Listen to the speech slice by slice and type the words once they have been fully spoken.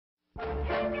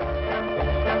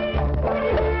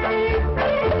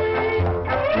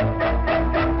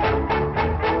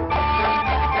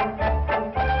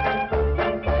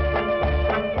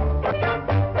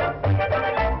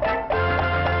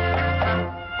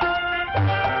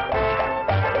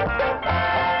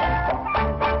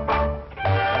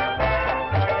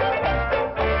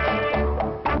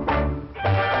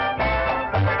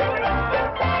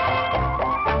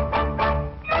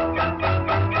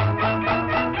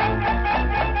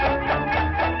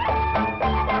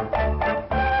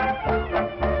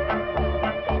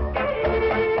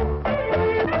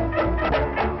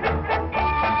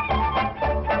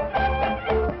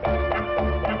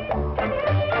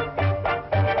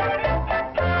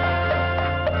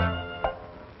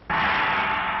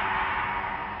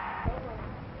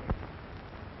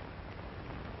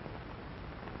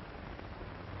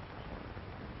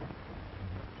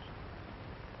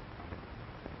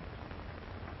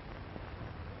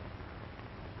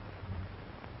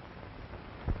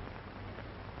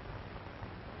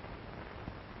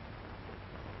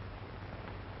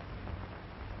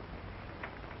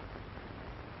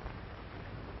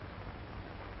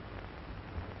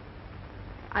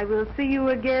I will see you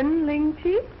again, Ling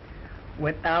Chi?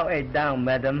 Without a doubt,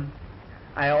 madam.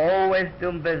 I always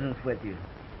do business with you.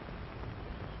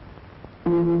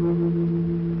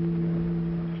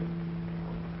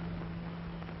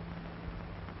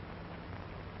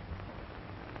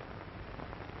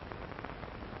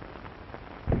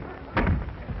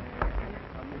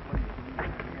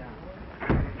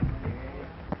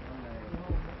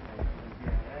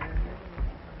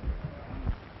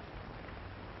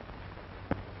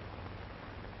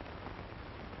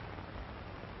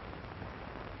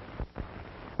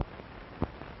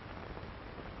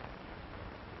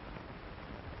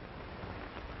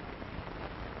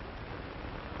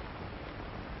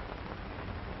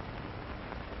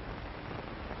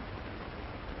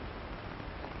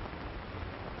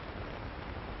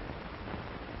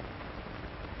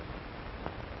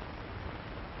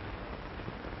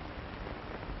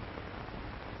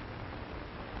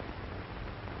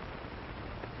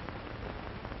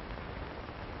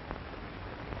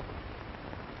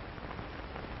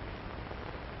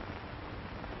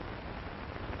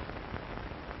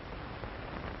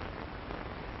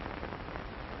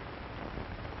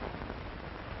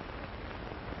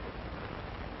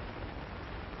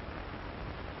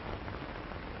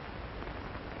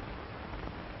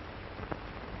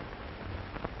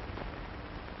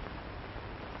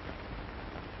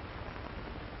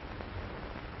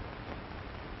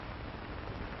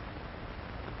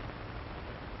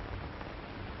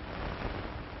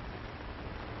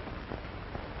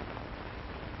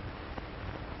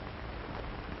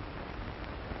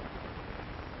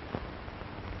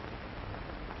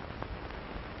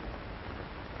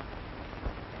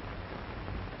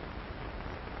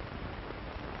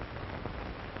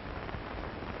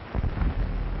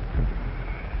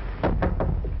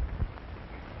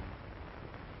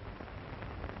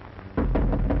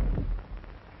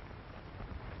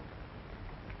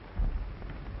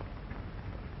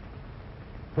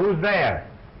 Who's there?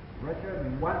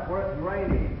 Richard Wentworth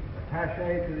Rainey,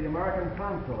 attaché to the American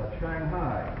consul at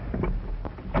Shanghai.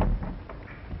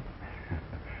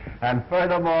 And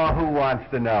furthermore, who wants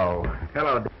to know?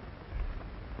 Hello.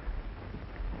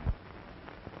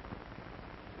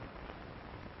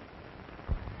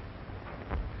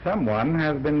 Someone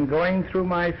has been going through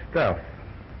my stuff.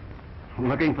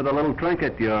 Looking for the little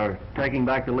trinket you're taking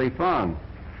back to Li Fang.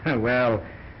 Well,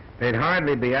 they'd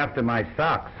hardly be after my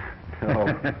socks. Oh.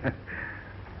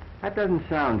 That doesn't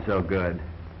sound so good.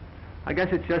 I guess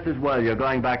it's just as well you're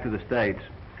going back to the States.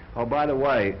 Oh, by the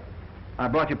way, I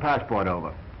brought your passport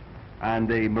over. And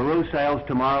the Maru sails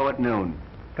tomorrow at noon.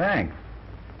 Thanks.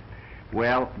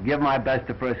 Well, give my best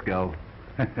to Frisco.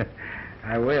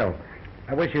 I will.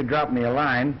 I wish you'd drop me a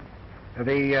line.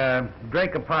 The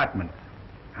Drake Apartments.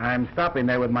 I'm stopping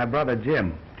there with my brother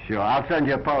Jim. Sure, I'll send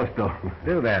you a postal.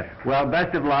 Do that. Well,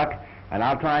 best of luck, and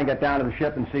I'll try and get down to the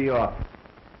ship and see you off.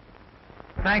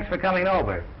 Thanks for coming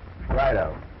over.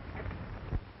 Righto.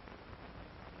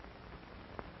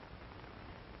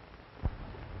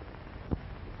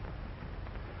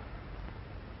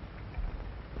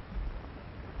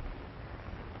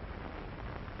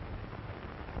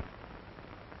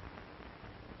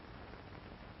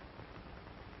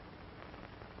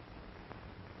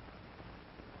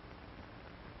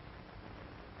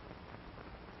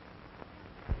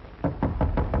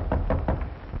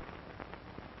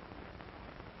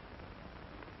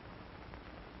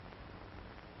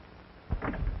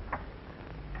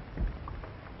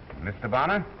 Mr.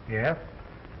 Bonner? Yes?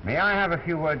 May I have a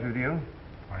few words with you?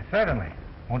 Why, certainly.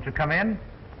 Won't you come in?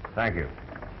 Thank you.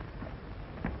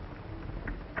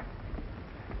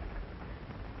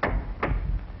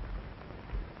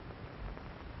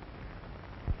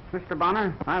 Mr.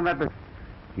 Bonner, I represent...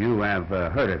 You have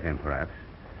heard of him, perhaps.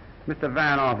 Mr.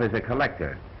 Varanoff is a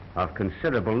collector of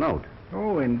considerable note.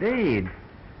 Oh, indeed.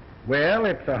 Well,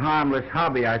 it's a harmless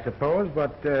hobby, I suppose,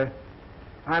 but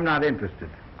I'm not interested.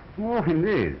 Oh,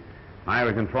 indeed. I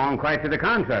was informed quite to the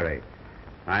contrary.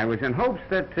 I was in hopes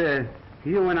that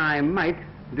you and I might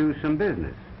do some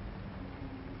business.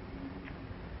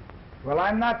 Well,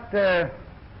 I'm not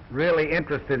really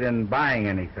interested in buying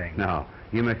anything. No,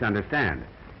 you misunderstand.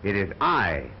 It is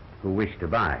I who wish to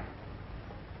buy.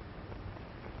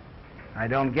 I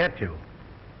don't get you.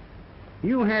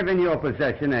 You have in your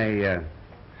possession a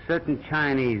certain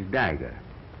Chinese dagger.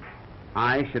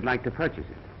 I should like to purchase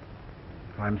it.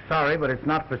 I'm sorry, but it's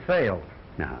not for sale.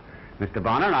 Now, Mr.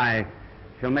 Bonner, I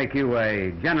shall make you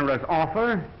a generous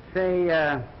offer, say,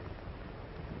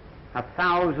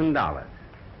 $1,000.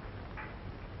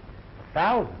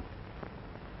 1,000?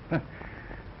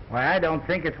 Why, I don't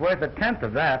think it's worth a tenth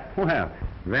of that. Well,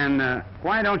 then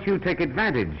why don't you take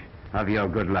advantage of your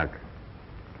good luck?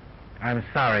 I'm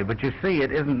sorry, but you see,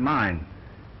 it isn't mine.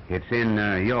 It's in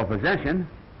your possession.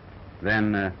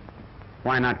 Then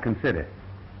why not consider?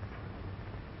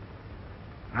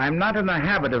 I'm not in the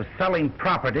habit of selling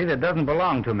property that doesn't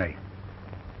belong to me.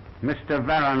 Mr.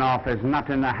 Varanoff is not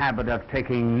in the habit of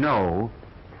taking no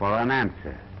for an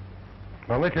answer.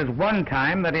 Well, this is one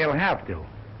time that he'll have to.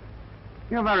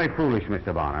 You're very foolish,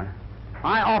 Mr. Bonner.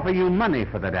 I offer you money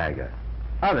for the dagger.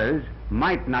 Others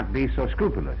might not be so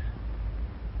scrupulous.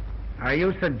 Are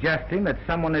you suggesting that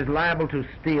someone is liable to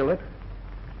steal it?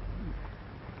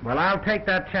 Well, I'll take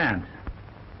that chance.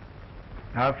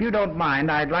 Now, if you don't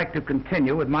mind, I'd like to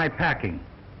continue with my packing.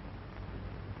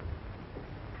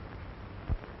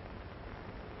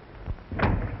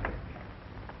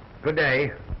 Good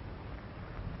day.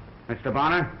 Mr.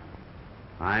 Bonner,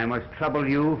 I must trouble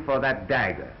you for that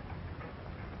dagger.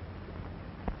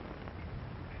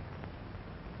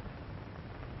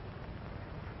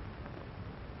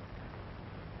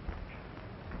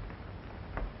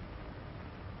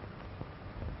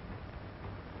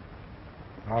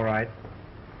 All right.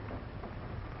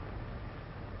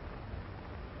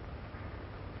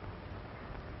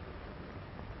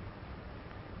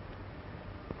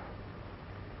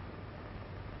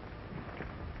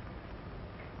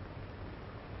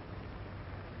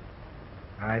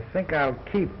 I think I'll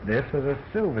keep this as a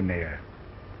souvenir.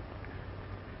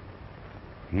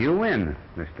 You win,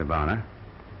 Mr. Bonner.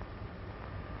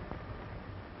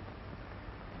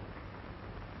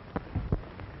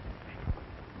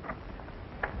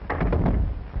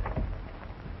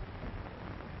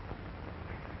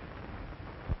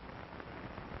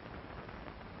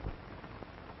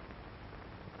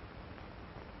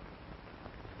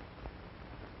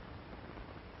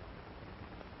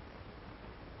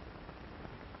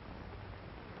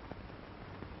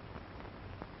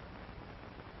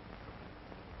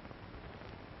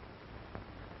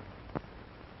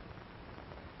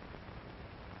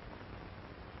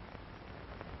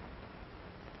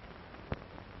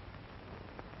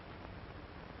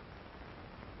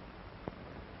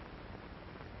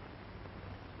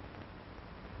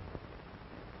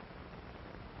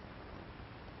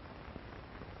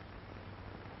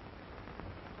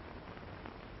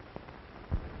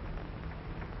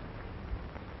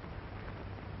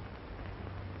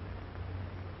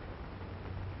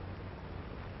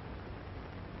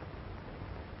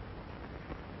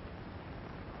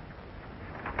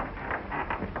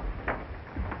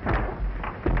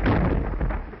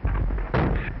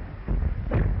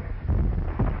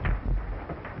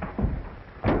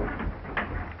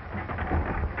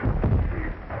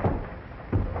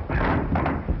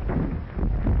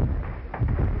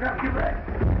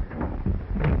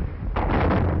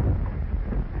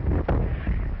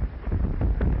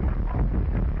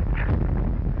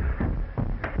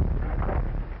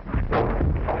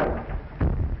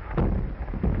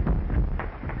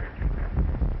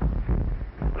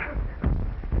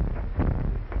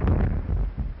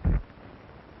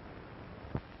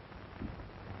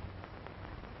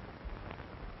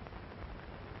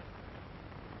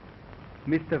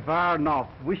 Mr. Varanoff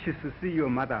wishes to see you,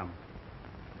 madam.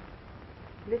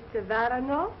 Mr.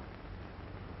 Varanoff?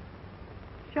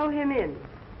 Show him in.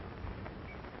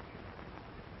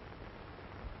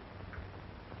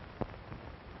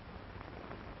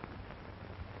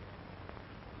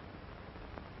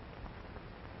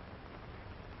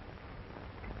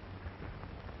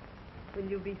 Will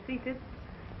you be seated?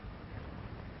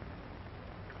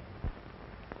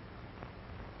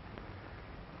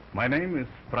 My name is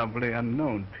probably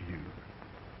unknown to you.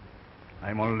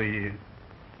 I'm only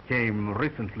came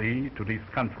recently to this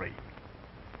country.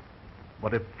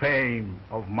 But the fame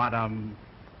of Madame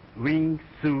Wing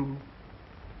Su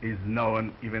is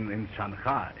known even in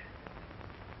Shanghai.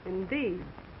 Indeed.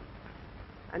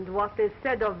 And what is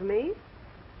said of me?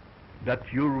 That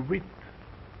your wit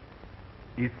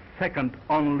is second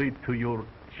only to your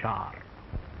charm.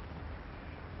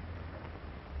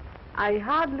 I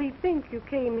hardly think you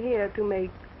came here to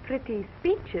make pretty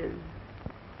speeches,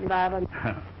 Baron.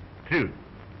 True.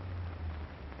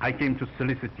 I came to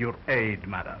solicit your aid,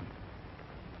 madam.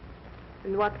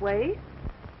 In what way?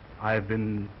 I've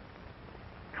been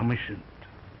commissioned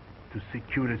to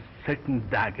secure a certain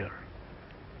dagger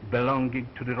belonging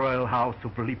to the royal house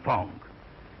of Li Fong.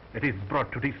 It is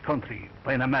brought to this country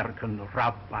by an American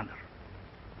rob banner.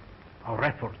 Our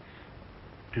efforts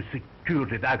to secure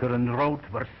the dagger en route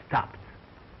were stopped.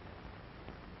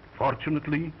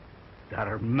 Fortunately, the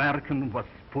American was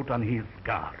put on his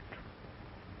guard.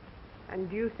 And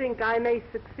do you think I may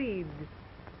succeed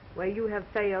where you have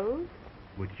failed?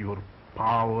 With your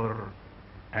power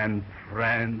and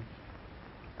friends,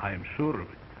 I am sure of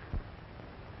it.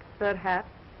 Perhaps.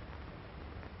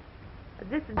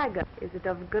 This dagger, is it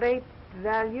of great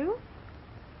value?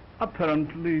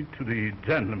 Apparently, to the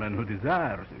gentleman who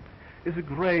desires it, is a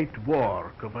great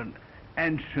work of an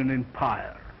ancient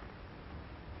empire.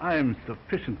 I am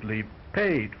sufficiently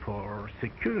paid for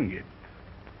securing it.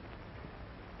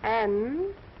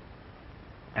 And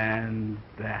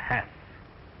the half.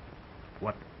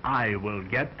 What I will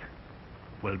get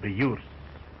will be yours.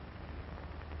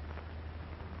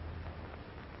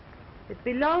 it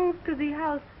belongs to the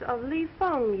house of Li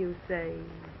Fong, you say?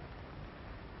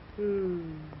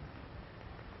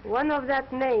 One of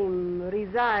that name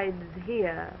resides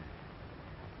here.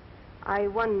 I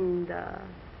wonder.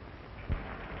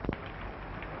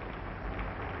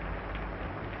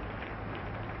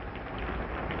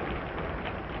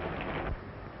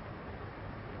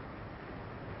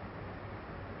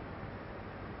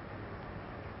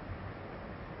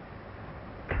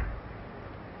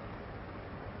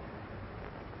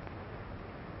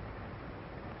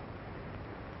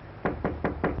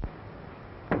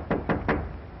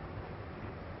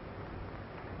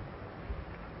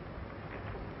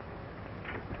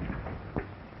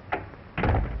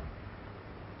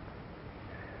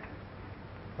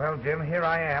 Well, Jim, here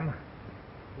I am.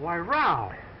 Why,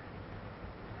 Ralph.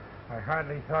 I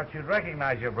hardly thought you'd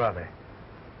recognize your brother.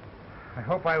 I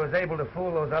hope I was able to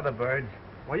fool those other birds.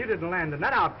 Well, you didn't land in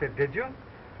that outfit, did you?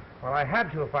 Well, I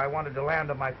had to if I wanted to land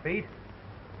on my feet.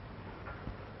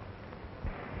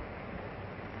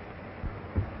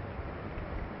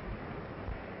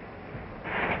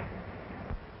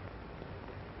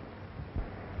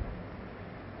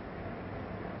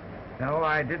 No,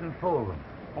 I didn't fool them.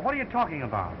 Well, what are you talking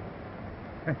about?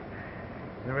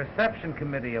 The reception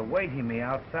committee awaiting me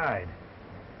outside.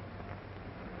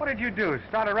 What did you do?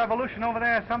 Start a revolution over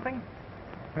there or something?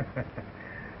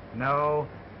 No,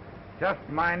 just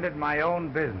minded my own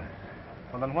business.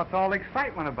 Well, then what's all the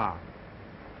excitement about?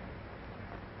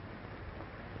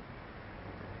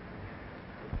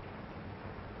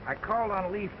 I called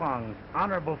on Li Fong's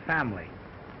honorable family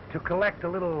to collect a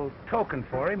little token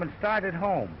for him and start at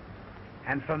home.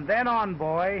 And from then on,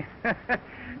 boy,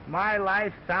 my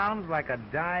life sounds like a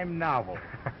dime novel.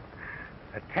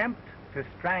 Attempt to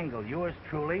strangle yours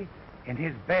truly in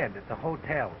his bed at the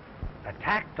hotel.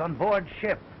 Attacked on board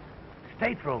ship.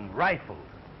 Stateroom rifled.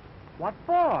 What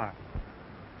for?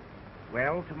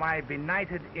 Well, to my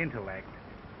benighted intellect,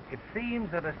 it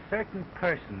seems that a certain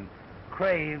person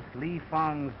craves Li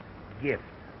Fong's gift.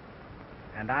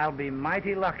 And I'll be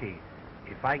mighty lucky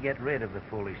if I get rid of the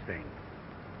foolish thing.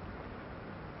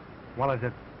 Well, is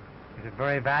it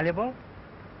very valuable?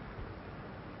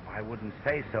 I wouldn't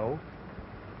say so,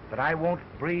 but I won't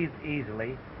breathe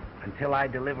easily until I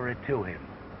deliver it to him.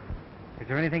 Is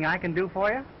there anything I can do for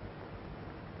you?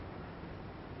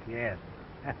 Yes.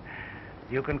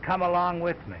 You can come along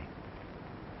with me.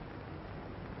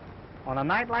 On a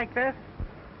night like this?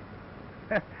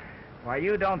 Why,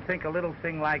 you don't think a little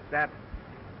thing like that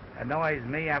annoys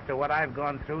me after what I've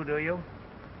gone through, do you?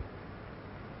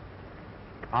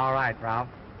 All right, Ralph.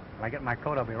 When I get my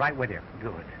coat, I'll be right with you.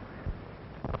 Good.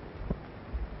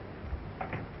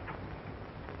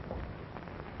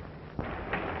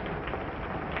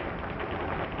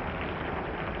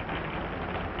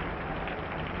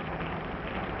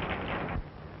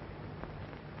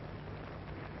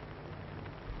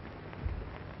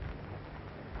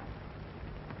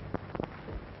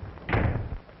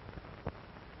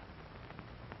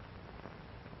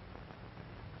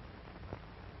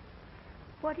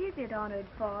 What is it, honored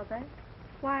father?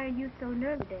 Why are you so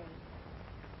nervous today?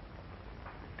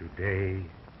 Today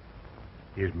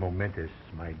is momentous,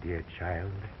 my dear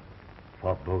child,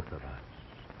 for both of us.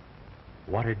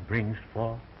 What it brings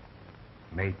forth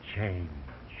may change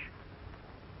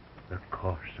the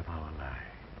course of our lives.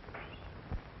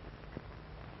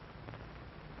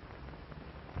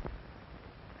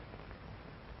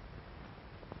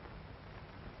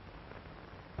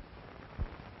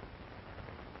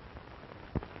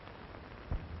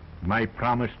 My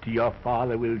promise to your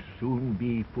father will soon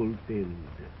be fulfilled.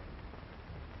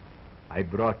 I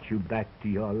brought you back to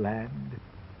your land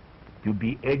to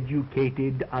be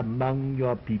educated among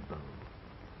your people.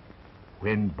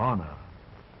 When Bonner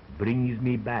brings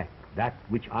me back that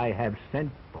which I have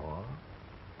sent for,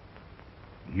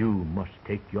 you must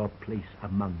take your place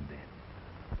among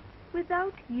them.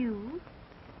 Without you?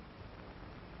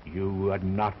 You would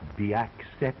not be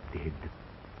accepted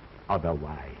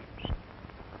otherwise.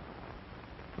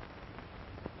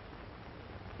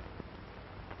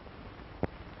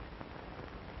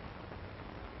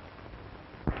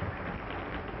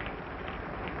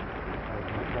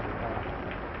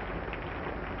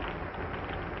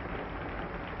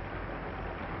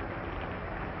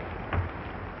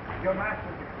 Your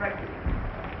master's expected.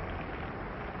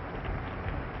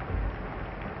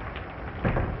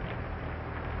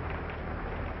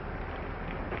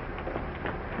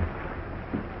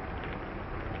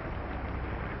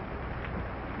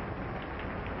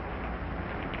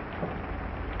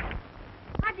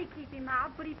 I did keep him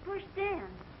out, but he pushed in.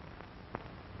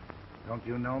 Don't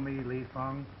you know me, Li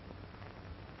Feng?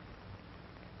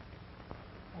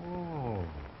 Oh,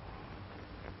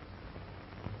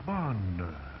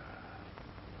 Bonner.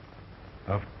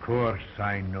 Of course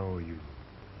I know you.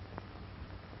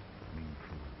 Ming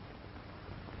Fu.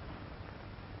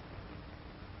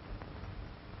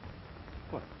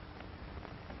 What?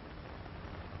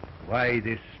 Why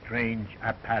this strange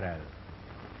apparel?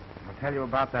 I'll tell you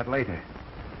about that later.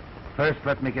 First,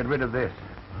 let me get rid of this.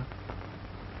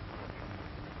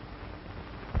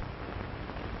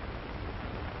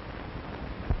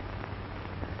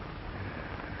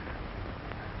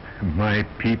 My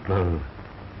people,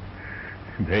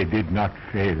 they did not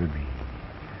fail me.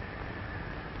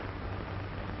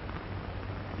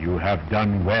 You have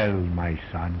done well, my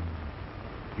son.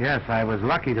 Yes, I was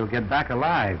lucky to get back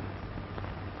alive.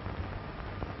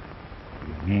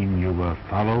 You mean you were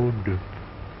followed?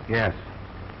 Yes.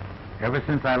 Ever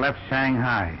since I left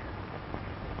Shanghai.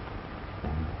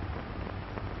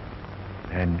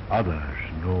 And others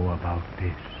know about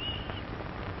this.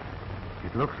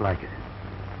 It looks like it.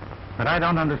 But I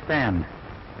don't understand.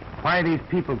 Why these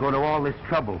people go to all this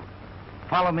trouble?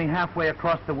 Follow me halfway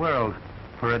across the world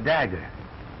for a dagger.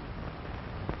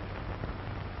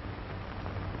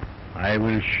 I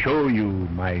will show you,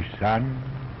 my son.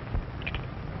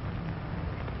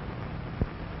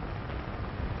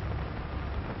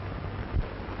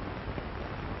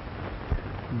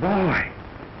 Boy!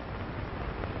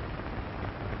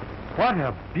 What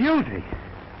a beauty!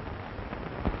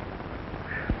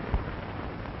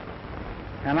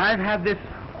 And I've had this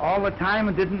all the time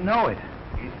and didn't know it.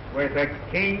 It was a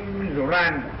king's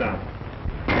ransom.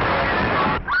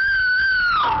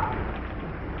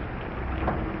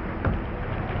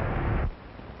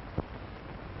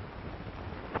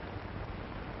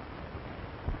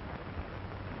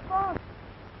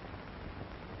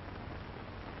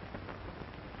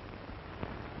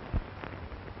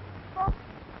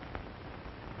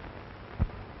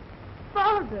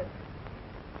 Father!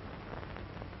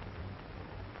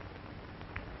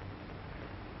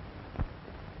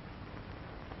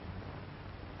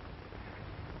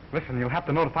 Listen, you'll have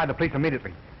to notify the police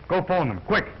immediately. Go phone them,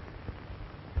 quick.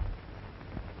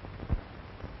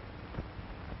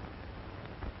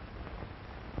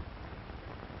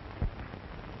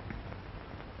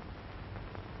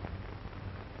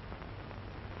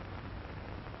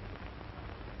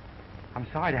 I'm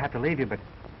sorry to have to leave you, but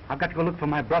I've got to go look for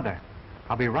my brother.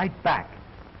 I'll be right back.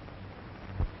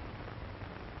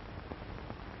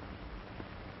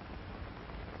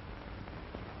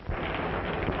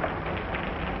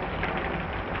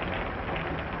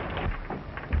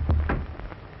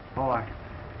 Oh,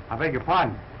 I beg your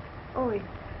pardon. Oh, it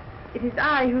is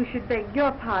I who should beg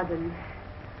your pardon.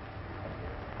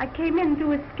 I came in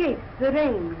to escape the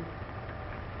rain.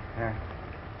 Yeah.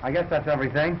 I guess that's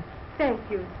everything. Thank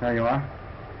you. There you are.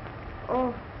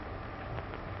 Oh,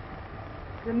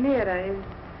 the mirror is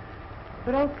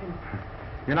broken.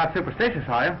 You're not superstitious,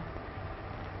 are you?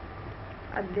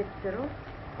 A little.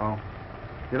 Oh.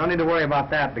 You don't need to worry about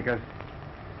that because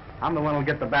I'm the one who'll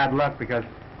get the bad luck because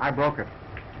I broke it.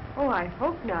 Oh, I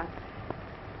hope not.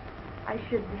 I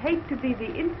should hate to be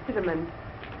the instrument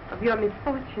of your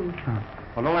misfortune.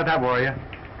 Well, don't let that worry you.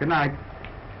 Good night.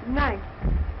 Good night.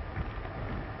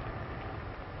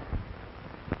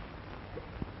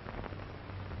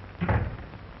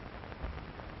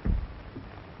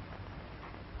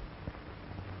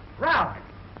 Ralph!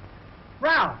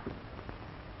 Ralph!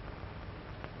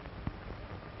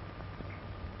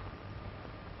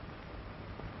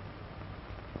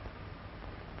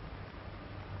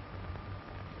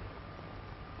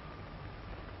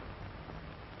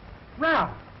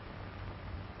 Ralph!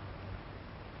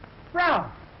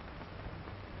 Ralph!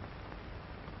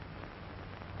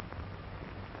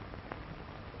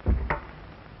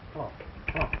 Oh,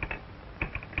 oh.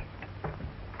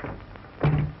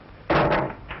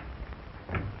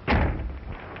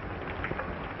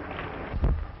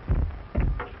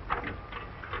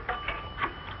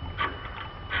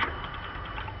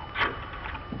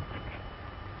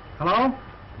 Hello?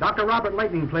 Dr. Robert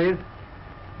Lightning, please.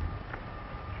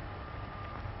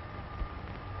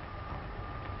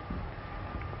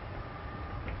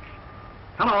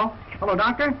 Hello? Hello,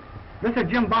 Doctor? This is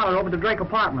Jim Bonner over at the Drake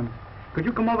apartment. Could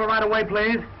you come over right away,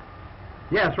 please?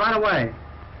 Yes, right away.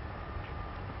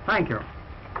 Thank you.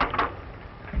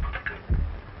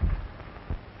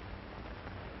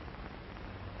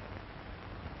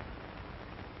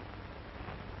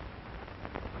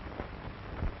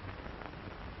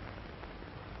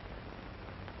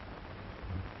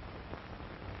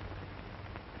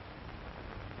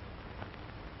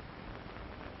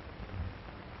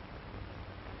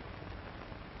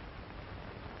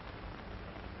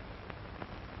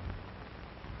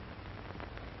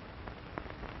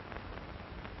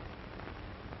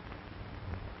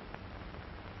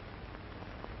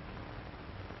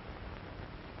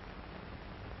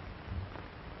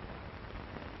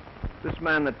 This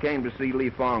man that came to see Li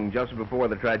Fong just before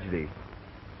the tragedy,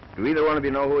 do either one of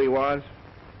you know who he was?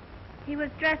 He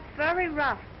was dressed very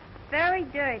rough, very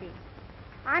dirty.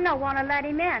 I don't want to let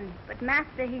him in, but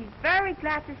Master, he's very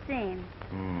glad to see him.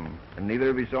 And neither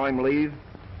of you saw him leave?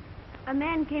 A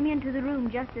man came into the room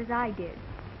just as I did.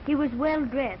 He was well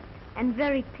dressed and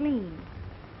very clean.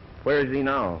 Where is he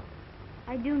now?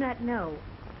 I do not know.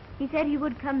 He said he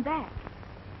would come back.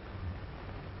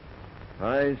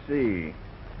 I see.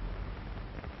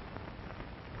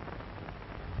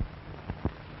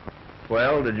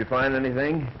 Well, did you find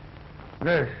anything?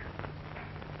 This.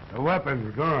 The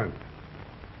weapon's gone.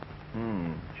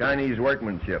 Chinese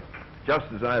workmanship. Just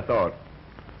as I thought.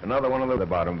 Another one of the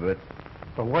bottom of it.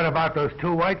 But what about those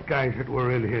two white guys that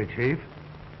were in here, Chief?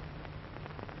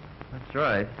 That's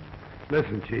right.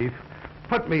 Listen, Chief.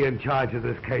 Put me in charge of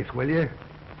this case, will you?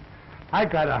 I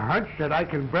got a hunch that I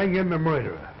can bring in the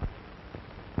murderer.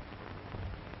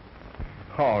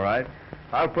 All right.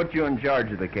 I'll put you in charge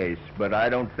of the case, but I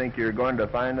don't think you're going to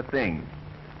find a thing.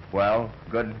 Well,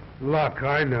 good luck,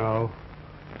 I know.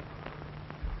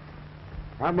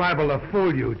 I'm liable to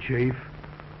fool you, Chief.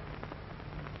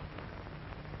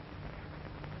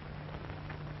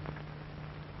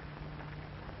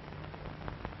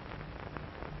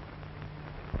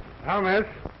 Now, miss,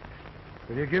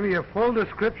 will you give me a full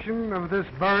description of this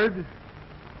bird?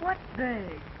 What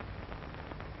bird?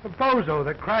 The bozo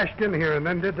that crashed in here and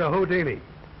then did the Houdini.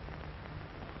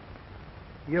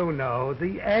 You know,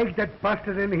 the egg that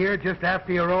busted in here just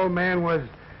after your old man was...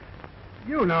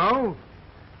 You know.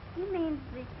 He means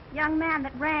the young man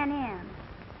that ran in.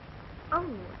 Oh,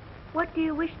 what do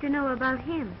you wish to know about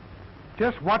him?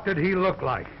 Just what did he look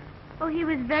like? Oh, he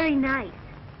was very nice.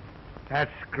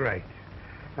 That's great.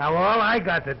 Now, all I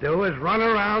got to do is run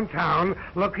around town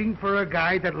looking for a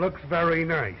guy that looks very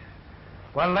nice.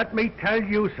 Well, let me tell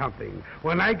you something.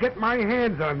 When I get my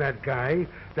hands on that guy,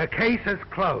 the case is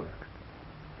closed.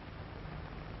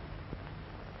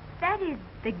 That is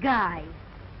the guy.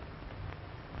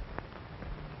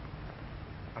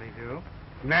 How do you do?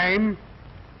 Name?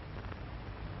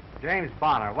 James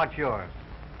Bonner. What's yours?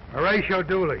 Horatio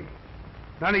Dooley.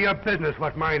 None of your business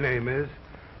what my name is.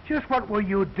 Just what were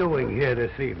you doing here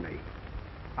this evening?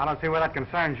 I don't see where that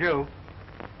concerns you.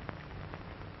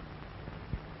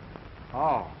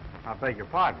 Oh, I beg your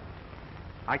pardon.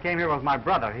 I came here with my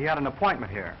brother. He had an appointment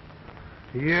here.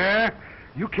 Yeah?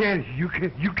 You can't...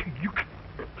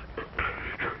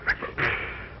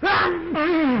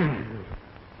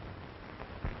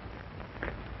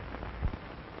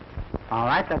 All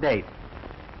right, the date.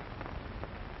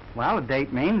 Well, the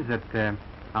date means that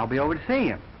I'll be over to see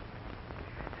you.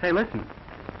 Say, listen,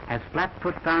 has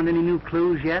Flatfoot found any new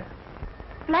clues yet?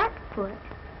 Flatfoot?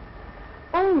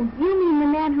 Oh, you mean the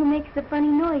man who makes the funny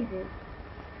noises.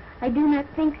 I do not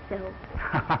think so.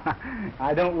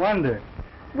 I don't wonder.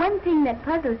 One thing that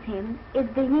puzzles him is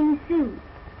the Ying Su.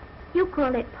 You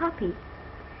call it poppy.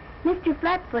 Mr.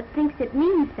 Flatfoot thinks it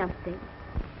means something.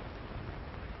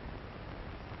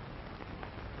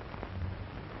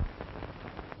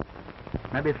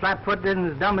 Maybe Flatfoot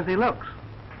isn't as dumb as he looks.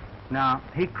 No,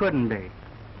 he couldn't be.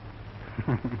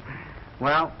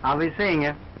 Well, I'll be seeing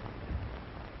you.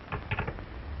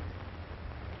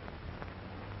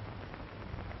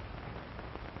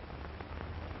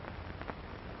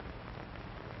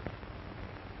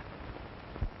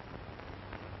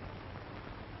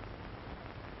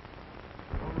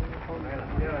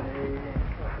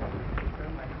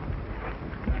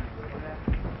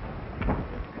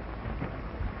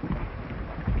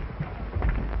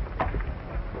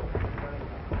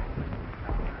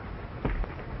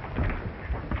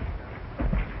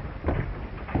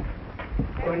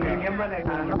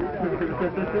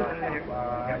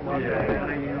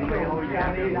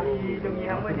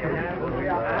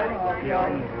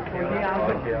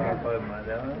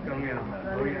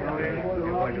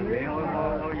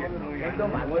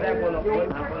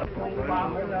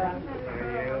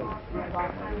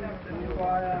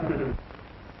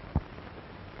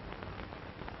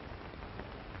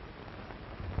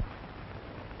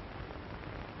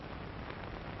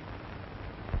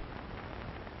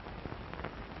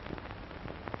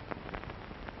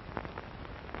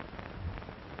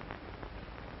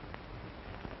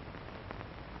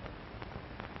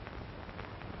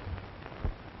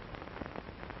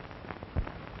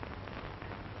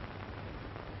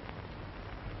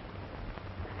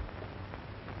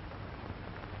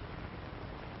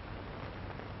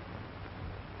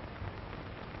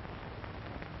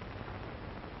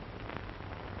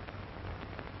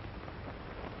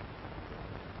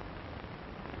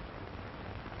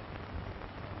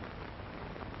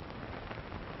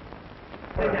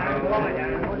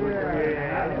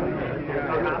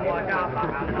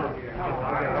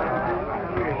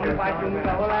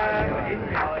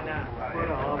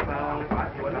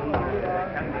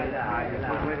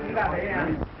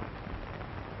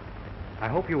 I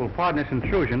hope you will pardon this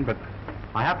intrusion, but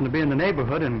I happened to be in the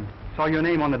neighborhood and saw your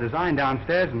name on the design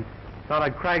downstairs and thought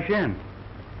I'd crash in.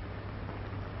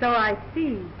 So I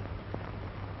see.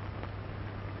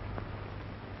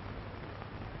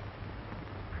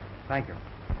 Thank you.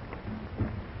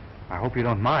 I hope you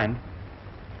don't mind.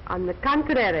 On the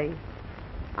contrary,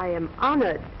 I am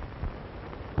honored.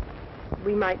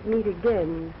 We might meet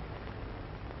again,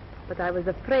 but I was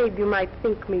afraid you might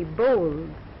think me bold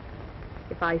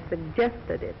if I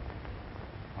suggested it.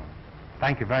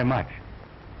 Thank you very much.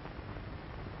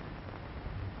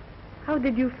 How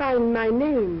did you find my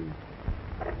name?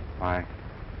 Why,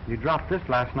 you dropped this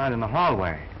last night in the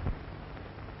hallway.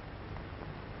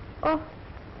 Oh,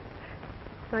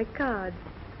 my card.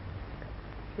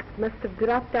 It must have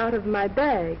dropped out of my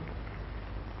bag.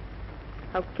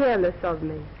 How careless of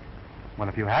me. Well,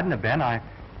 if you hadn't have been, I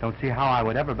don't see how I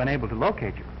would ever have been able to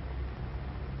locate you.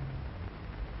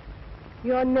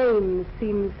 Your name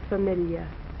seems familiar.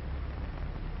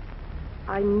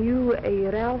 I knew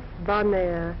a Ralph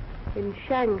Bonner in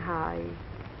Shanghai.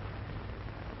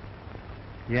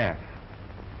 Yes,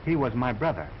 he was my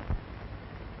brother.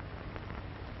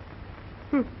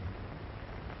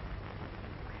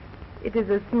 It is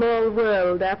a small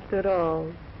world after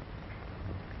all.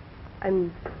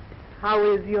 And how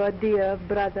is your dear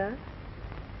brother?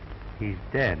 He's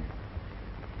dead.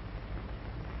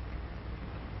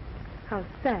 How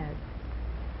sad.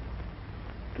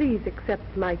 Please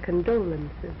accept my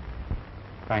condolences.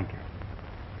 Thank you.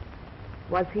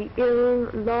 Was he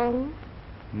ill long?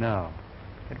 No,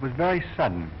 it was very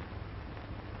sudden.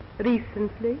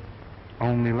 Recently?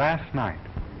 Only last night.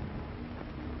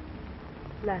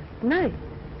 Last night?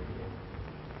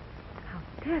 How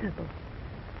terrible.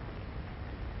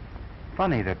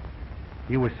 Funny that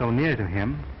you were so near to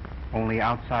him, only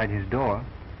outside his door.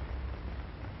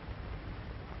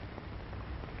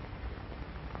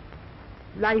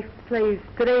 Life plays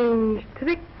strange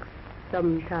tricks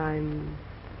sometimes.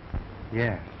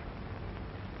 Yes.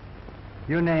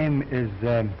 Your name is,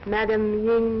 Madame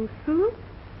Ying Su?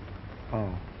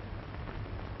 Oh.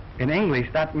 In English,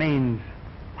 that means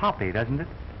poppy, doesn't it?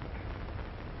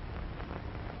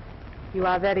 You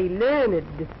are very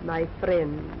learned, my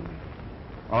friend.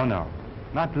 Oh, no.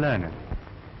 Not learned.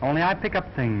 Only I pick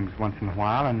up things once in a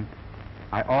while, and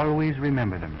I always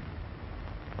remember them.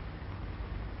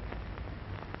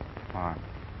 Oh,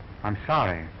 I'm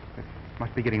sorry. It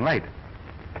must be getting late.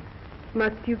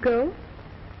 Must you go?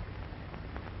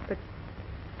 But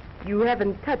you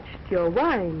haven't touched your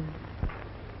wine.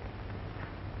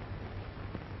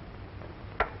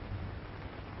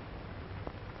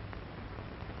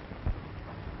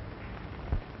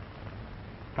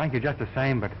 Thank you just the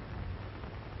same, but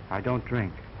I don't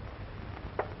drink.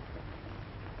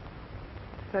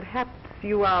 Perhaps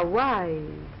you are wise.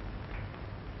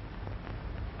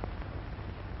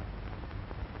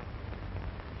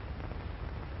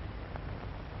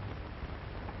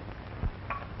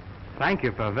 Thank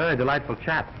you for a very delightful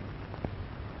chat.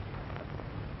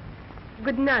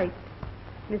 Good night,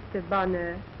 Mr.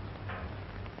 Bonner.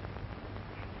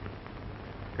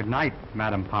 Good night,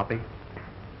 Madam Poppy.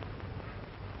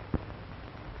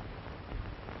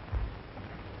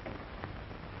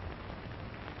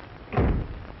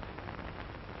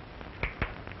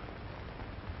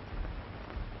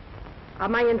 Are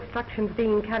my instructions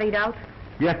being carried out?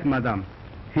 Yes, madam.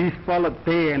 He's followed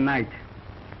day and night.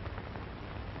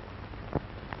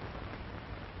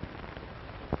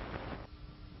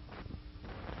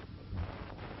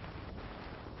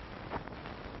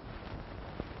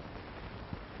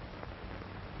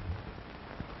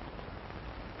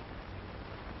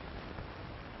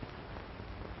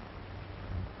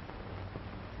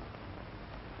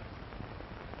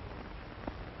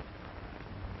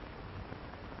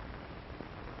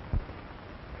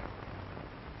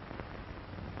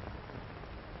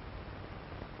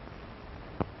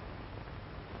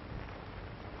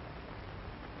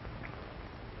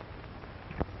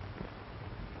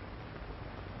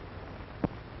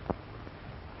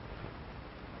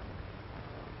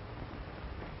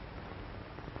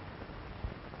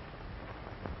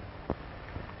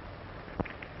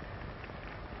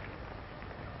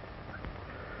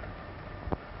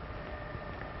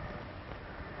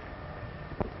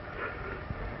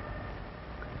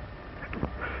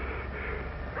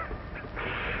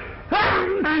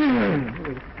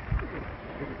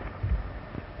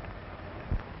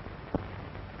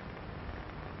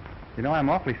 You know, I'm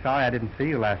awfully sorry I didn't see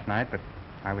you last night, but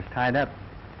I was tied up.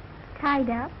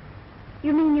 Tied up?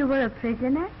 You mean you were a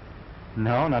prisoner?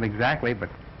 No, not exactly, but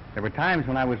there were times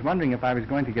when I was wondering if I was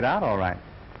going to get out all right.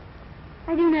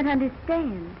 I do not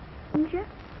understand. Didn't you?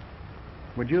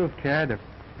 Would you have cared if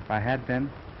I had been?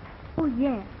 Oh,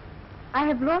 yes. I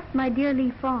have lost my dear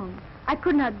Li Fong. I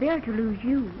could not bear to lose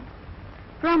you.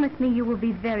 Promise me you will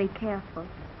be very careful.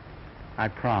 I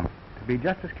promise to be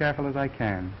just as careful as I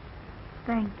can.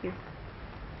 Thank you.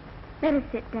 Let us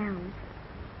sit down.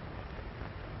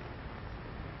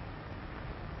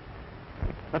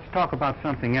 Let's talk about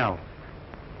something else.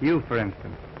 You, for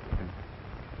instance.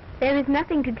 There is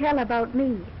nothing to tell about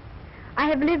me. I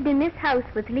have lived in this house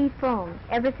with Li Fong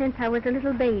ever since I was a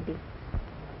little baby.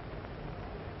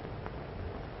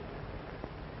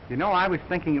 You know, I was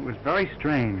thinking it was very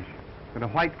strange that a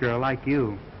white girl like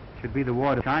you should be the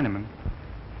ward of Chinaman.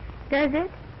 Does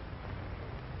it?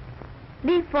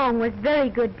 Li Fong was very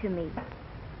good to me.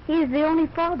 He is the only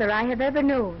father I have ever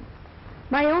known.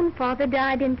 My own father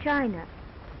died in China.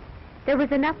 There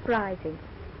was an uprising.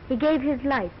 He gave his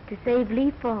life to save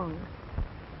Li Fong.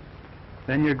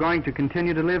 Then you're going to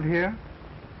continue to live here?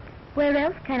 Where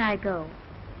else can I go?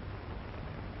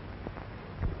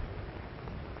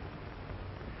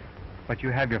 But you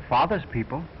have your father's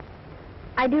people.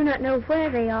 I do not know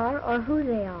where they are or who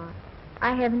they are.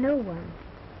 I have no one.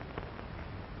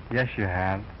 Yes, you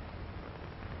have.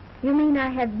 You mean I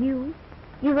have you?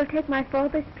 You will take my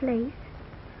father's place?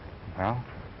 Well,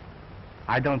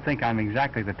 I don't think I'm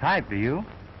exactly the type, do you?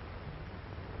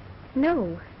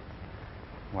 No.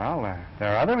 Well,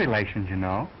 there are other relations, you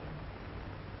know.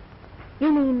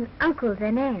 You mean uncles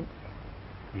and aunts?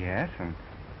 Yes,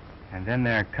 and then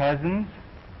there are cousins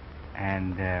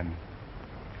and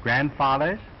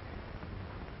grandfathers.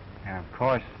 And, of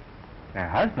course, their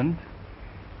husbands.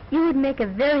 You would make a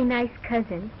very nice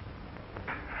cousin.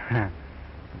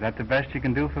 Is that the best you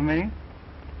can do for me?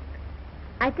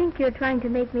 I think you're trying to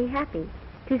make me happy,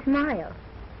 to smile.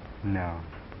 No.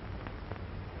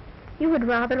 You would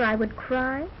rather I would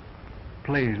cry?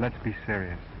 Please, let's be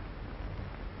serious.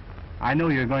 I know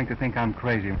you're going to think I'm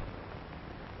crazy.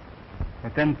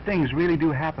 But then things really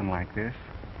do happen like this.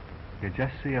 You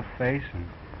just see a face and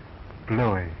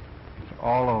bluey. It's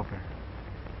all over.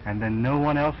 And then no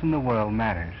one else in the world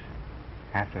matters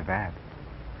after that.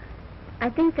 I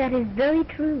think that is very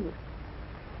true.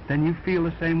 Then you feel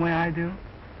the same way I do?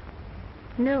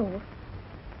 No.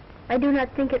 I do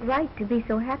not think it right to be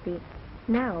so happy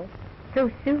now,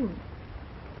 so soon.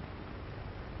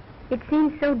 It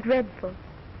seems so dreadful,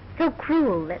 so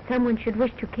cruel that someone should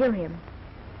wish to kill him.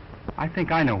 I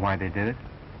think I know why they did it.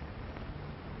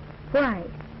 Why?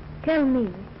 Tell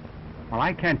me. Well,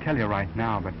 I can't tell you right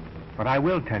now, but I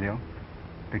will tell you,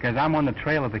 because I'm on the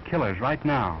trail of the killers right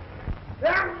now.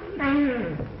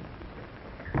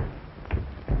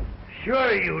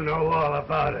 Sure you know all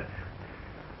about it.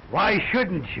 Why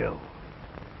shouldn't you?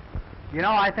 You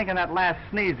know, I think in that last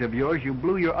sneeze of yours, you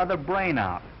blew your other brain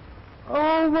out.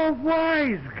 Oh, the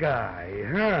wise guy,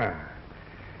 huh?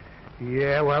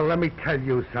 Yeah, well, let me tell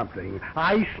you something.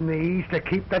 I sneeze to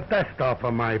keep the dust off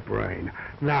of my brain.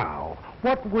 Now,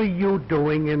 what were you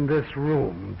doing in this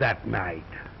room that night?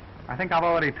 I think I've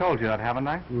already told you that, haven't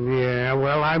I? Yeah,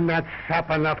 well, I'm not sap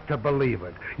enough to believe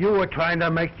it. You were trying to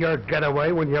make your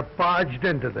getaway when you barged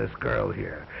into this girl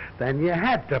here. Then you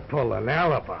had to pull an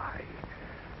alibi.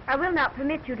 I will not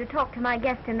permit you to talk to my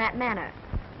guest in that manner.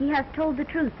 He has told the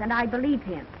truth, and I believe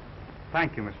him.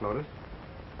 Thank you, Miss Lotus.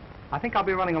 I think I'll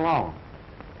be running along.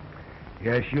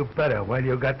 Yes, you better while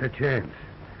you got the chance.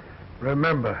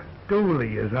 Remember,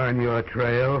 Dooley is on your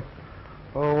trail.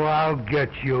 Oh, I'll get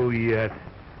you yet.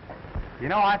 You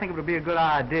know, I think it would be a good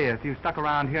idea if you stuck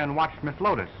around here and watched Miss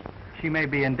Lotus. She may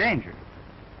be in danger.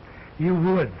 You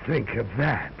would think of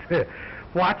that.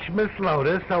 Watch Miss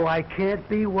Lotus so I can't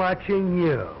be watching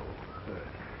you.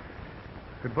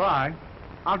 Goodbye.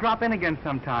 I'll drop in again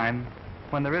sometime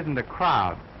when there isn't a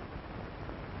crowd.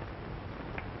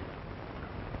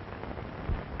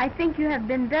 I think you have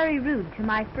been very rude to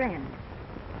my friend.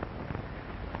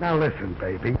 Now listen,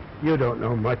 baby. You don't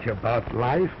know much about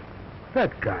life.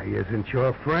 That guy isn't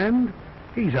your friend.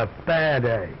 He's a bad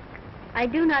egg. I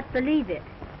do not believe it.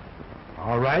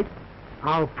 All right.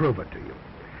 I'll prove it to you.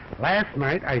 Last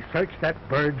night, I searched that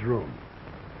bird's room.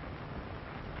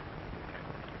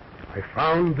 I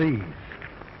found these.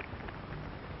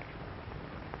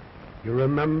 You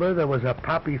remember there was a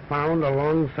poppy found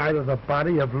alongside of the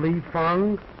body of Li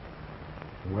Fong?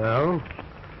 Well,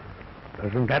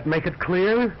 doesn't that make it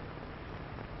clear?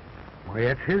 Why,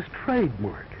 it's his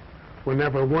trademark.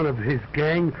 Whenever one of his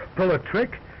gang pull a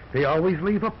trick, they always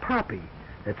leave a poppy.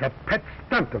 It's a pet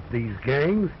stunt of these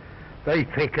gangs. They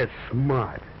think it's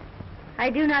smart. I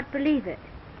do not believe it.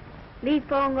 Li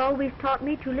Fong always taught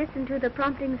me to listen to the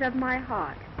promptings of my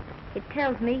heart. It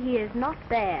tells me he is not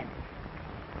bad.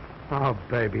 Oh,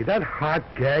 baby, that heart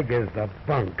gag is the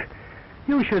bunk.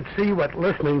 You should see what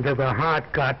listening to the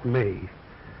heart got me.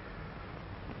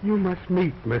 You must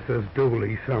meet Mrs.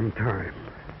 Dooley sometime.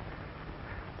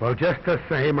 Well, just the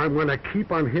same, I'm going to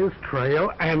keep on his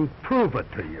trail and prove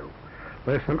it to you.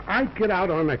 Listen, I get out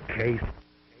on a case.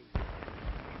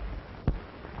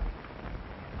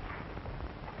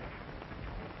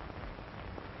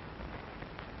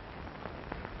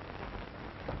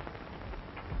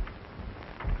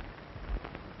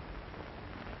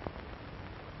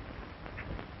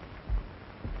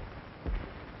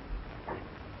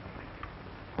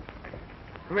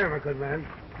 Come here, my good man.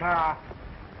 I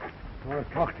want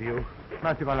to talk to you.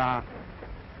 How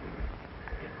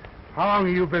long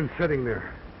have you been sitting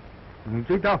there?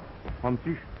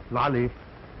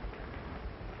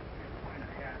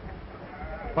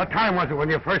 What time was it when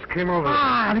you first came over?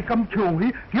 Oh,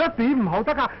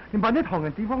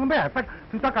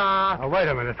 wait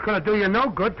a minute. It's going to do you no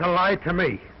good to lie to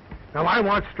me. Now, I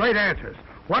want straight answers.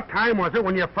 What time was it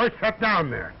when you first sat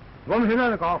down there?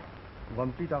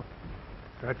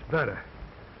 That's better.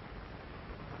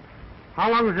 How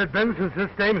long has it been since this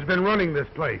dame's been running this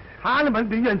place? All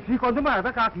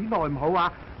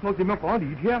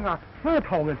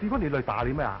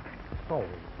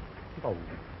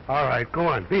right, go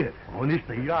on, beat it.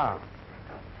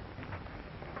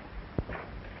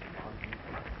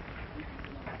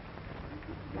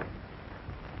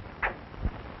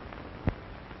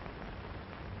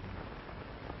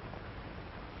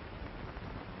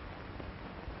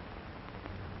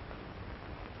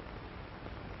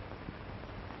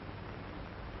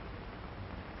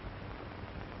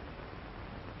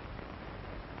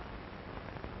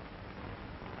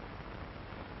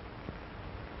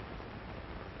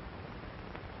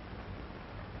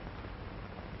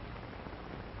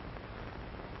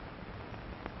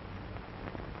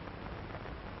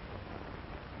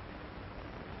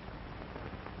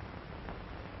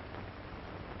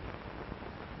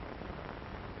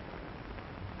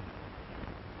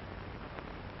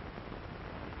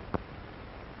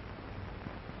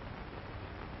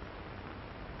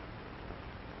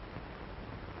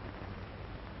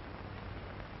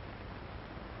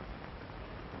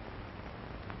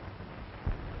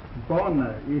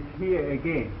 Bonner is here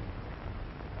again.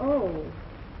 Oh,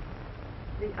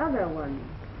 the other one.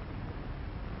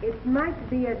 It might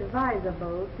be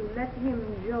advisable to let him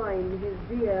join his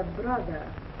dear brother.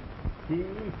 He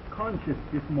is conscious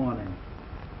this morning,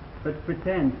 but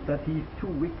pretends that he is too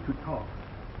weak to talk.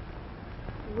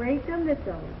 Wait a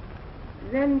little.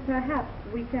 Then perhaps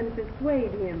we can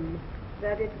persuade him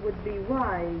that it would be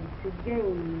wise to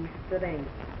gain strength.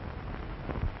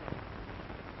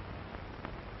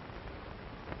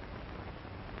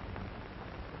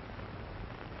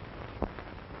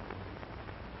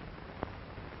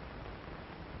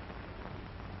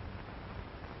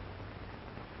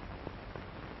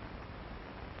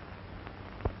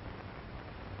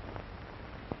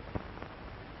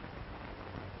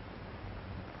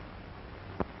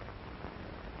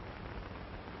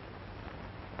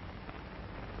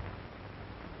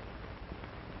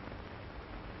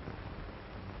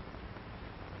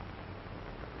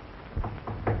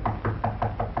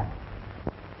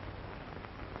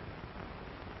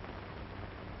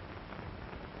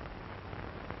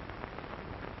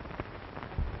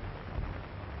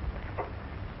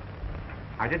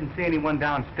 I didn't see anyone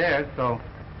downstairs, so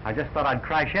I just thought I'd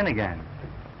crash in again.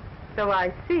 So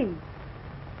I see.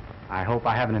 I hope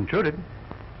I haven't intruded.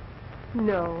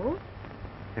 No.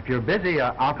 If you're busy,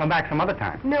 I'll come back some other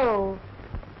time. No.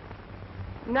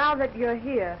 Now that you're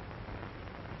here,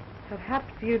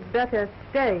 perhaps you'd better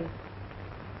stay.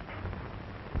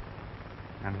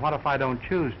 And what if I don't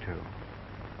choose to?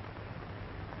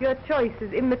 Your choice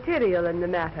is immaterial in the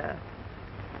matter,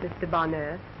 Mr.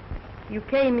 Bonner. You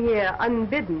came here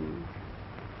unbidden,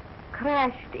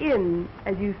 crashed in,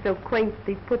 as you so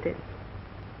quaintly put it.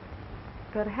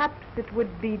 Perhaps it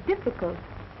would be difficult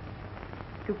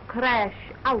to crash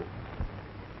out.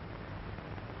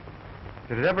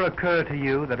 Did it ever occur to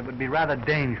you that it would be rather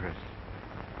dangerous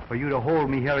for you to hold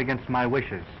me here against my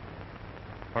wishes?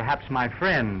 Perhaps my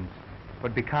friends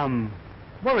would become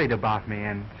worried about me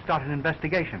and start an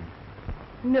investigation.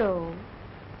 No.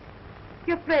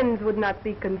 Your friends would not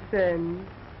be concerned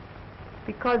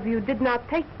because you did not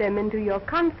take them into your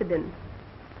confidence.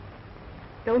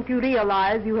 Don't you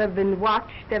realize you have been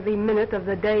watched every minute of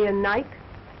the day and night?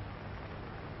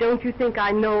 Don't you think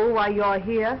I know why you're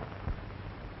here?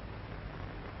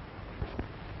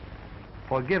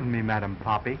 Forgive me, Madam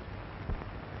Poppy.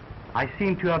 I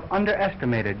seem to have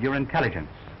underestimated your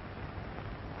intelligence.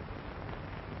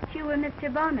 You were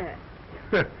Mr. Bonner.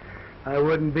 I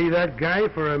wouldn't be that guy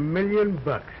for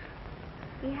 $1,000,000.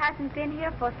 He hasn't been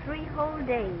here for 3 whole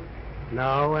days.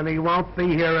 No, and he won't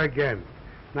be here again.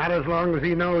 Not as long as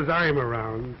he knows I'm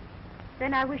around.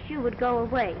 Then I wish you would go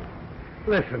away.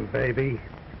 Listen, baby.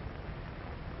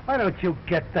 Why don't you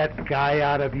get that guy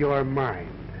out of your mind?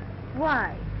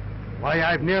 Why? Why,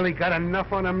 I've nearly got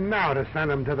enough on him now to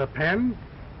send him to the pen.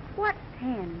 What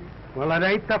pen? Well, it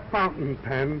ain't the fountain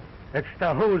pen. It's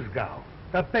the Hoosgow,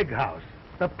 the big house,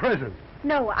 the prison.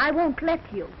 No, I won't let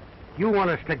you. You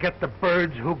want us to get the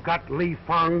birds who got Li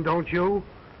Fong, don't you?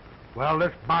 Well,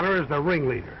 this Bonner is the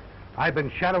ringleader. I've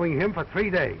been shadowing him for 3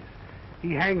 days.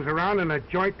 He hangs around in a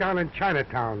joint down in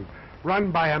Chinatown,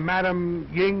 run by a Madame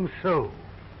Ying Su.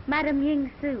 Madame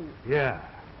Ying Su. Yeah.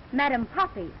 Madame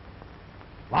Poppy.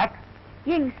 What?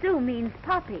 Ying Su means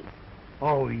Poppy.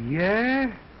 Oh,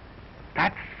 yeah?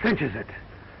 That cinches it.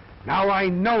 Now I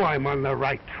know I'm on the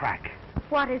right track.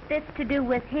 What is this to do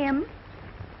with him?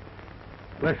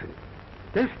 Listen,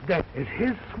 this debt is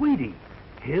his sweetie,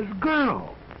 his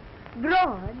girl.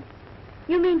 Broad?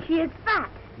 You mean she is fat?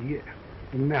 Yeah.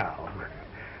 No.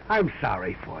 I'm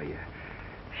sorry for you.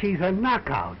 She's a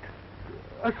knockout.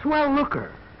 A swell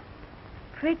looker.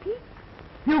 Pretty?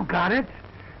 You got it.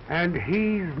 And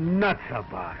he's nuts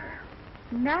about her.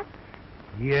 Nuts?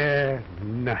 Yeah,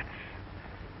 nuts.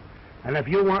 And if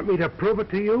you want me to prove it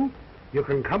to you, you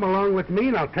can come along with me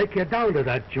and I'll take you down to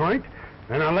that joint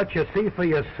and I'll let you see for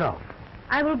yourself.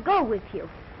 I will go with you.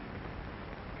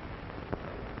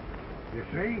 You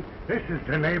see, this is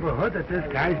the neighborhood that this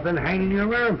guy's been hanging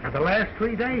around for the last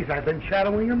 3 days. I've been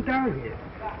shadowing him down here.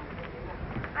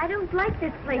 I don't like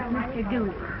this place, Mr.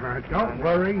 Dooley. Don't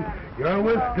worry. You're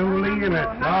with Dooley and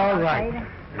it's all right.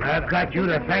 And I've got you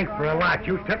to thank for a lot.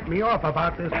 You tipped me off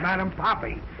about this Madam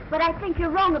Poppy. But I think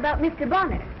you're wrong about Mr.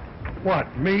 Bonner. What,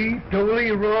 me,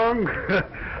 Dooley, wrong?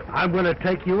 I'm going to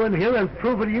take you in here and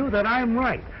prove to you that I'm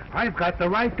right. I've got the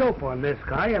right dope on this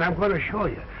guy, and I'm going to show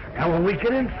you. Now, when we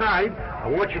get inside, I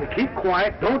want you to keep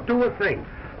quiet. Don't do a thing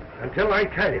until I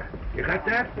tell you. You got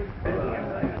that?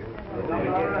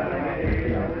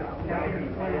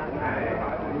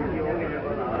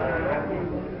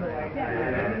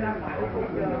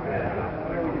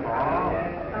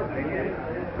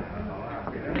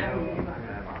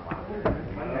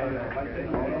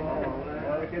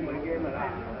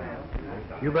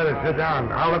 You better sit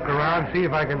down. I'll look around, see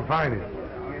if I can find it.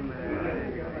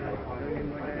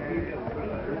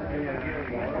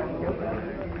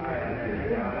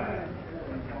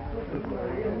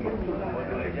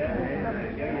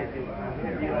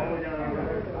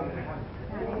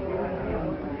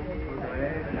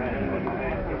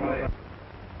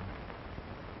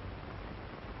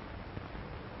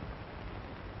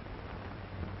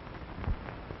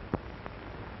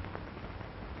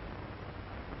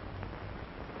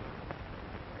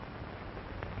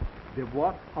 The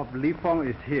wife of Li Fong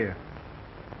is here.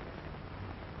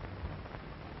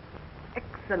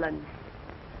 Excellent.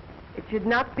 It should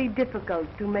not be difficult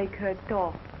to make her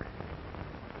talk.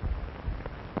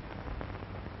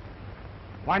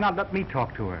 Why not let me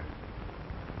talk to her?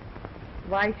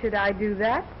 Why should I do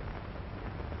that?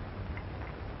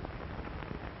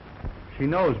 She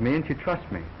knows me and she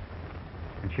trusts me.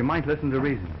 And she might listen to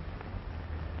reason.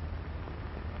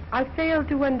 I fail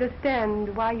to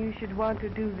understand why you should want to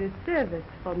do this service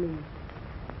for me.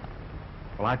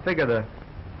 Well, I figure the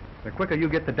The quicker you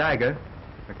get the dagger,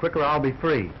 the quicker I'll be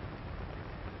free.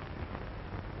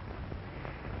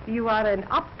 You are an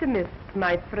optimist,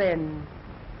 my friend.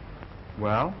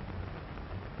 Well,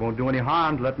 won't do any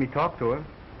harm to let me talk to her.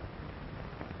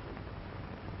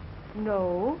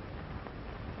 No.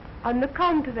 On the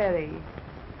contrary,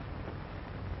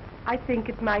 I think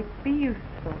it might be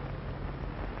useful.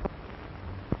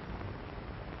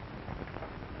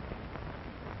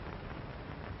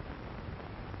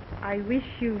 I wish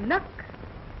you luck,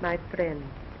 my friend.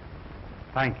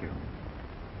 Thank you.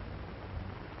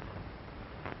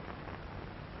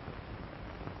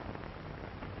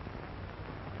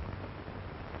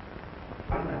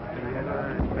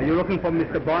 Are you looking for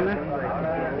Mr. Bonner?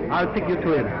 I'll take you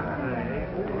to him.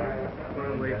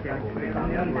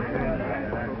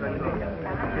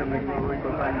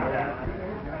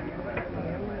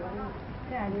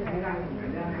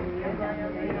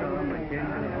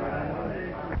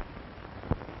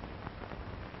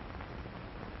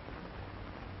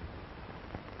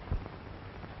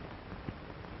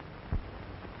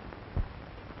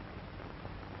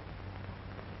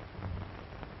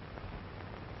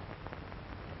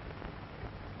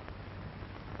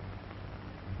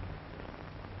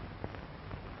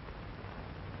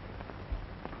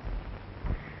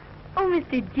 Oh,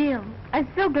 Mr. Jim, I'm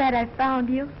so glad I found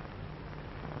you.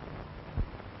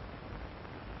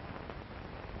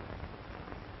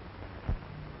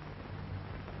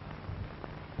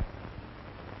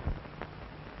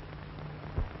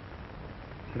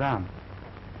 Sit down.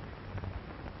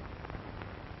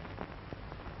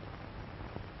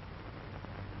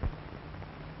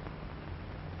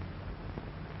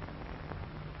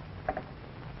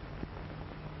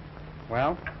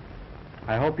 Well,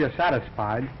 I hope you're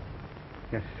satisfied.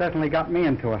 You certainly got me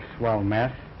into a swell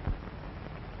mess.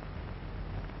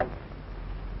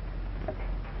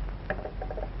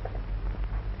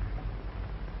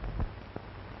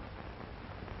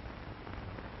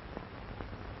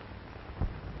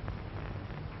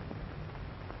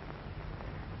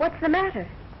 What's the matter?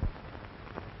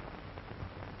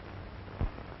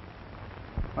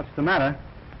 What's the matter?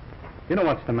 You know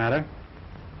what's the matter.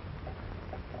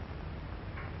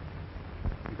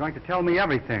 You're going to tell me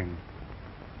everything.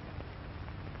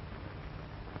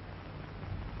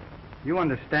 You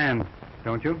understand,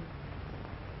 don't you?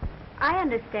 I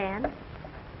understand.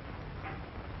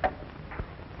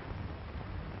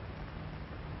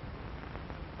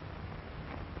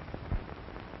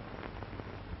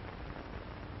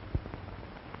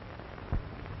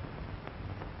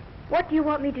 What do you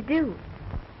want me to do?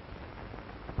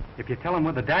 If you tell them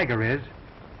where the dagger is,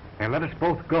 they'll let us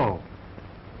both go.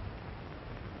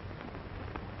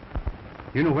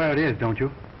 You know where it is, don't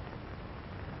you?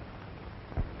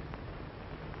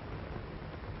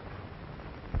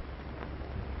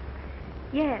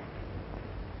 Yes.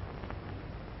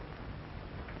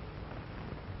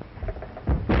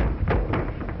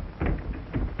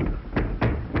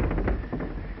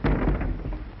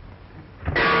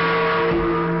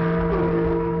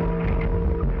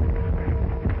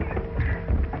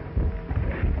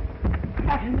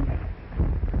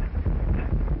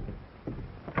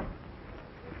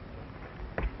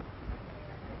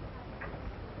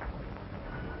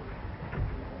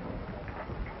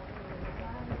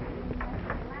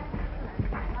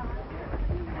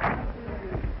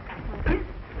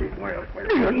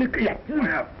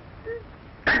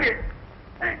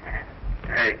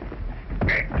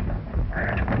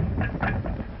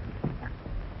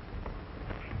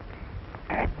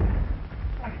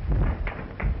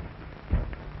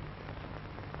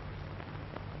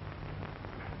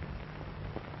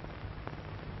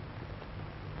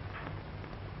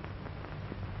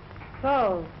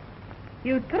 So,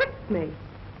 you tricked me.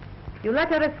 You let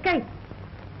her escape.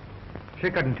 She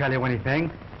couldn't tell you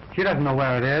anything. She doesn't know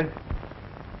where it is.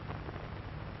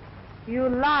 You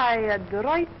lie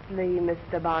adroitly,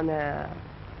 Mr. Bonner.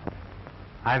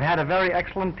 I've had a very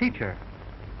excellent teacher,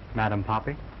 Madam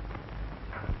Poppy.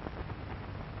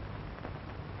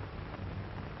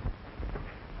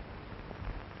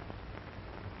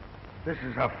 This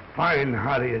is a fine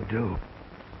how do you do.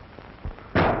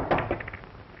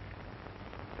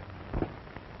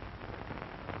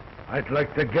 I'd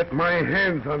like to get my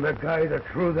hands on the guy that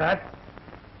threw that.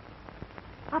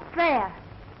 Up there.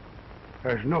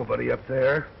 There's nobody up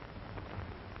there.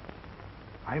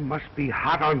 I must be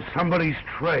hot on somebody's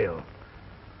trail.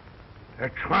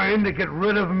 They're trying to get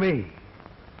rid of me.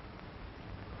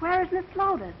 Where is Miss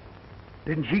Lotus?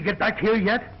 Didn't she get back here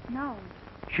yet? No.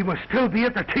 She must still be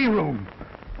at the tea room.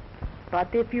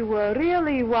 But if you were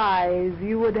really wise,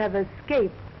 you would have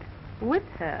escaped with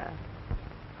her.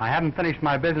 I haven't finished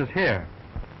my business here.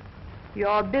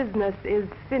 Your business is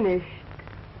finished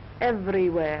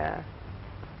everywhere.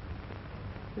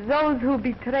 Those who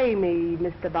betray me,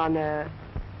 Mr. Bonner,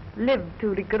 live to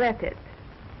regret it.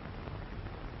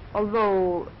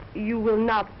 Although you will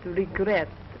not regret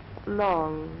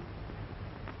long.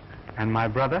 And my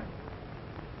brother?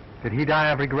 Did he die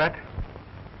of regret?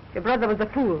 Your brother was a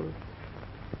fool.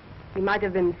 He might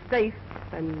have been safe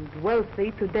and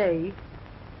wealthy today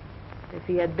if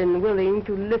he had been willing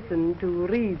to listen to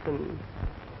reason.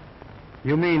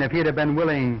 You mean if he'd have been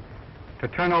willing to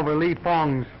turn over Li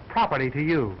Fong's property to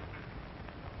you?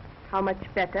 How much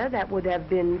better that would have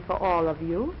been for all of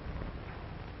you.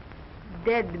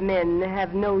 Dead men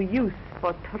have no use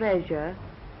for treasure.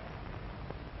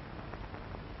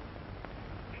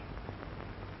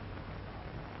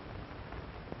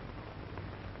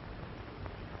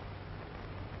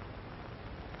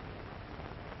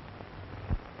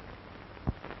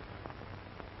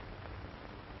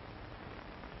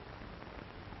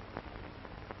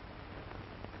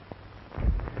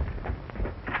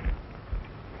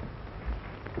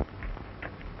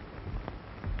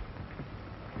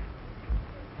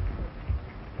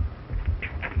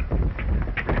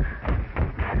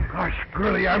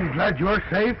 Girlie, I'm glad you're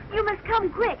safe. You must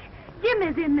come quick. Jim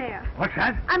is in there. What's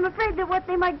that? I'm afraid that what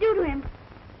they might do to him.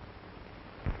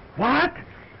 What?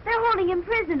 They're holding him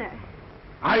prisoner.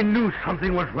 I knew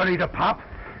something was ready to pop.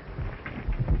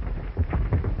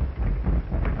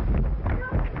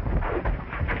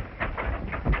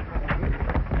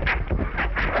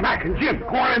 Mac and Jim,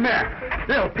 go on in there.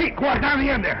 Bill, Pete, go on down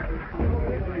the end there.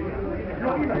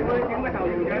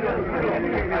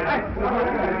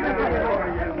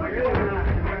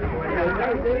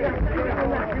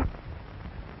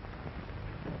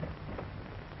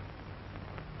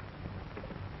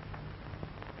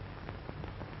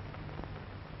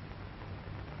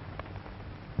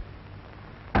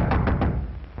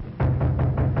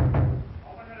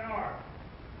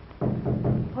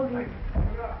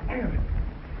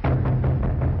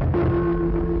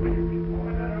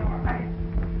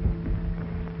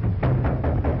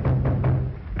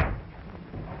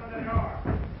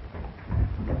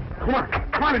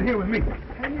 Come on in here with me.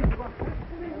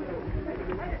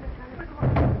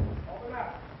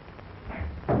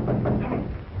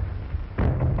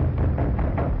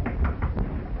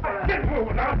 Get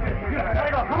moving now.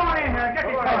 Come on in here. Get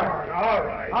your cover. All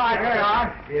right, here you are.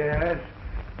 Yes.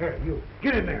 Here, you.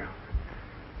 Get in there.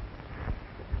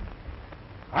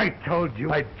 I told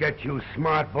you I'd get you,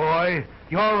 smart boy.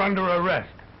 You're under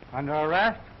arrest. Under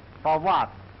arrest? For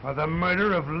what? For the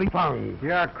murder of Li Fong.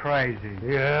 You're crazy.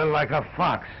 Yeah, like a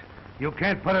fox. You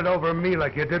can't put it over me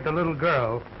like you did the little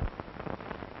girl.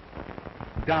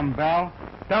 Dumbbell?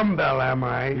 Dumbbell, am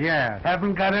I? Yes.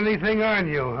 Haven't got anything on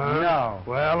you, huh? No.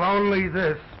 Well, only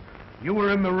this. You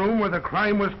were in the room where the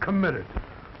crime was committed.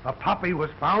 A poppy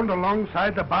was found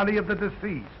alongside the body of the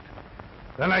deceased.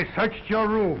 Then I searched your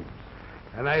rooms,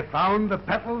 and I found the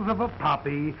petals of a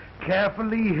poppy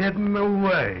carefully hidden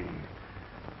away.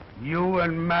 You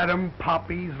and Madame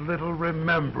Poppy's little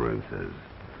remembrances.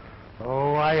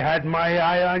 Oh, I had my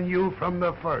eye on you from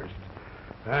the first.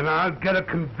 And I'll get a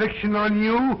conviction on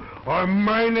you, or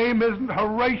my name isn't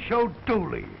Horatio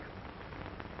Dooley.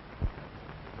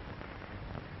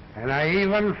 And I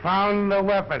even found the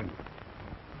weapon.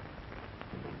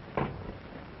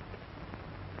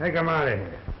 Take him out of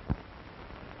here.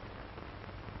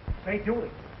 Say, Dooley.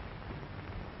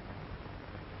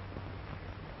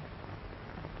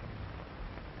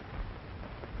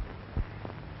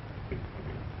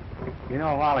 You know,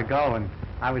 a while ago when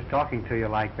I was talking to you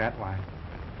like that, why,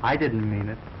 I didn't mean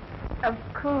it. Of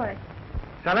course.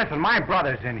 So listen, my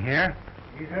brother's in here.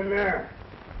 He's in there.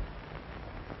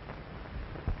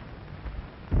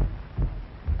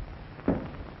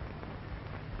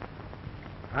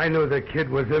 I knew the kid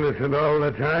was innocent all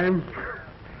the time.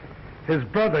 His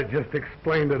brother just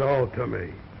explained it all to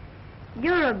me.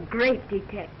 You're a great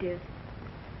detective.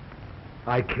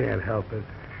 I can't help it.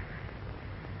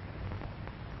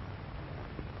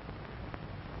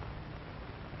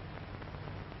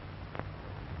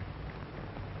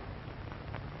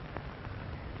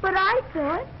 But I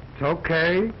thought... It's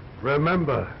okay.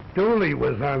 Remember, Dooley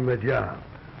was on the job.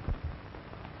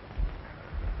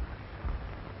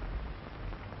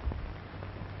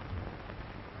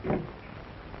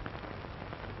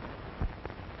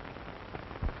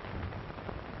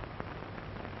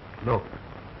 Look.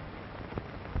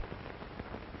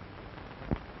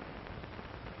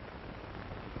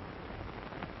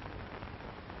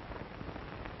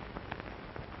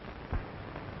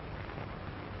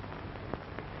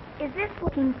 Is this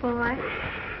looking for?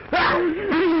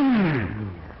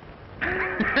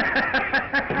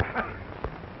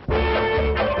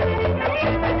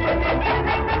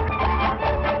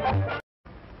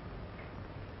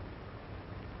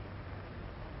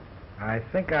 I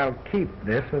think I'll keep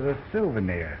this as a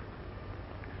souvenir.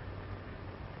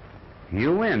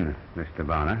 You win, Mr.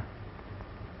 Bonner.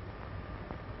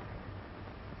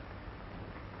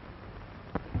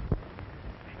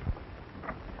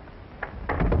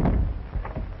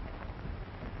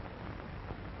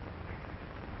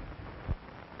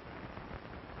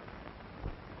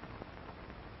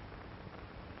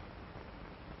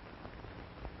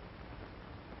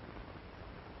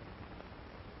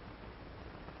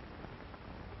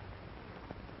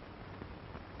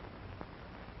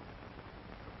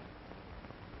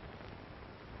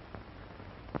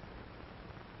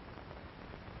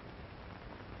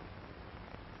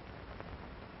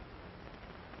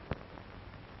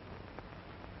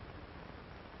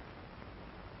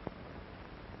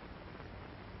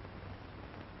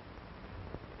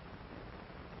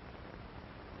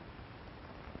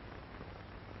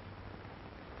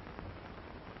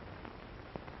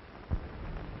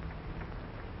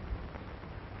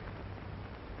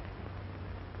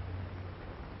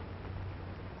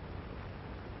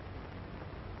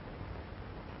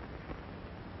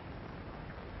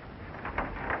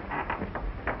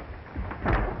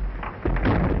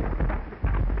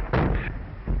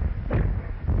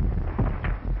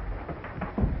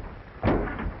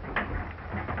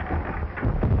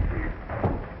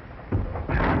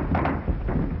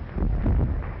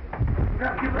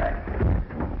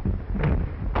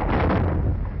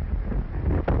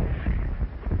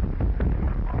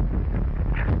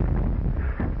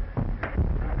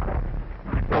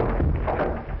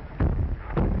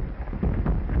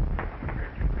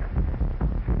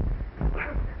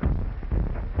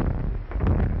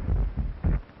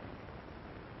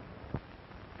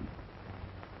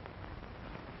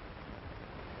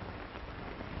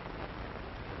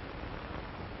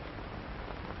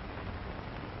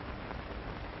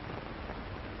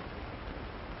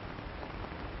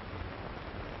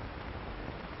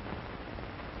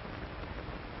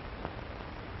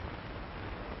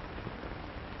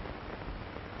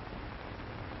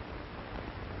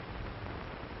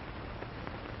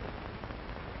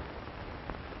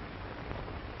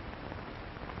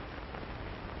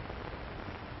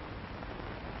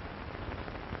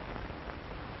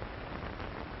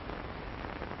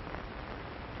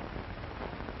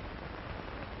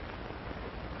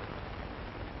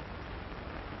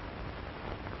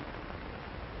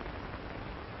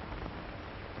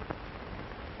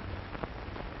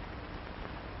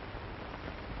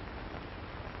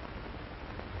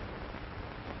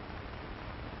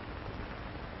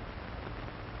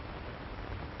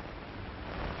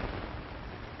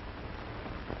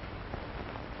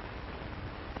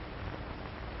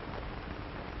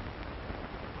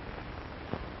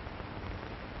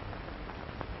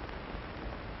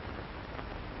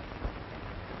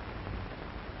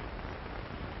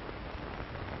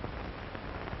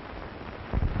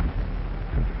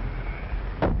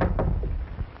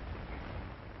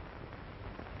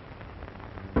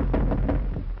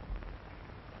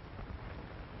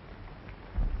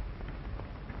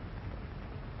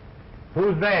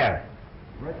 Who's there?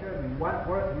 Richard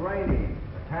Wentworth Rainey,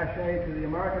 attaché to the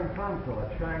American consul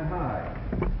at Shanghai.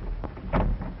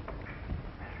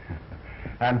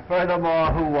 And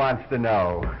furthermore, who wants to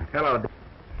know? Hello.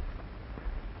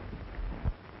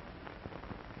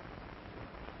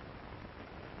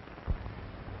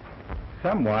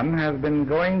 Someone has been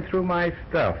going through my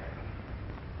stuff.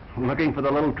 Looking for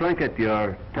the little trinket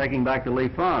you're taking back to Li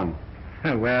Fong.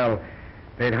 Well,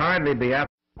 they'd hardly be up.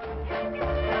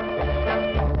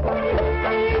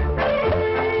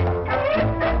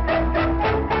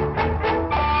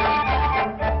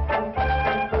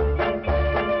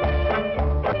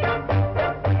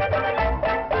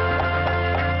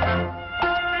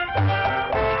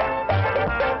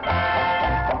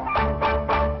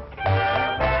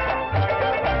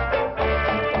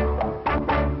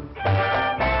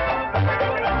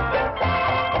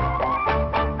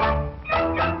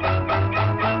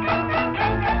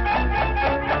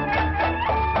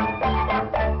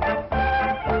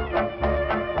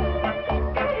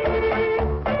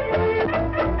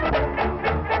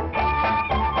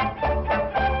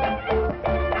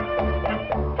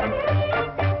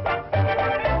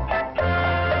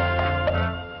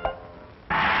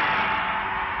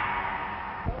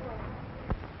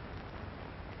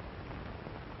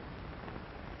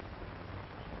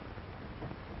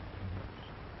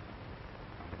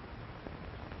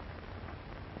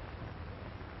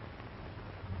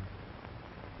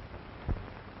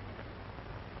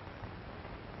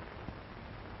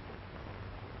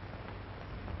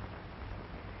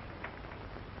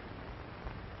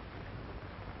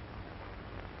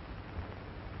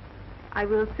 I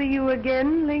will see you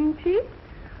again, Ling Chi.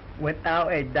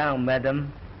 Without a doubt,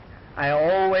 madam. I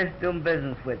always do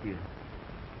business with you.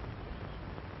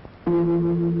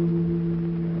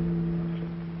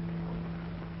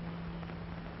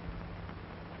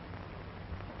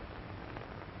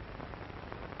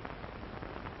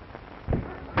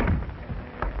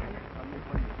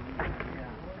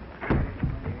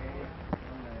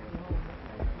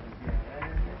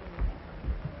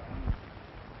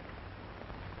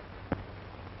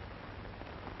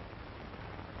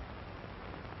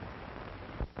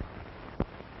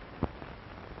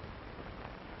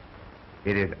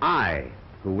 It is I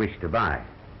who wish to buy.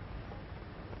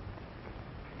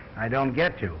 I don't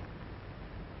get you.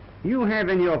 You have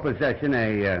in your possession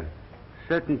a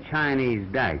certain Chinese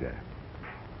dagger.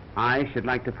 I should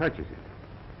like to purchase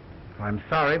it. I'm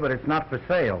sorry, but it's not for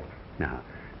sale. Now,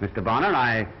 Mr. Bonner,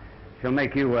 I shall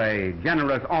make you a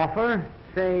generous offer,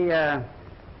 say,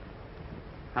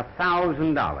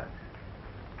 $1,000.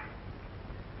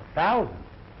 $1,000?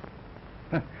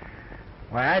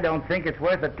 Why, I don't think it's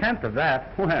worth a tenth of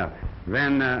that. Well,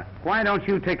 then why don't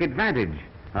you take advantage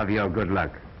of your good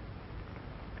luck?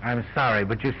 I'm sorry,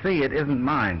 but you see, it isn't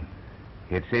mine.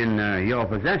 It's in your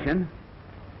possession.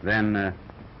 Then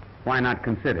why not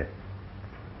consider?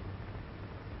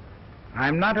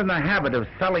 I'm not in the habit of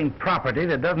selling property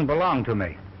that doesn't belong to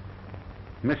me.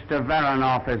 Mr.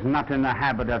 Varanoff is not in the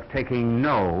habit of taking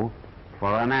no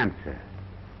for an answer.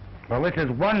 Well, this is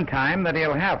one time that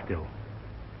he'll have to.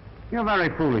 You're very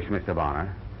foolish, Mr.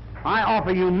 Bonner. I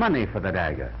offer you money for the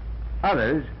dagger.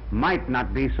 Others might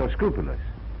not be so scrupulous.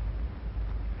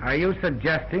 Are you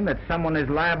suggesting that someone is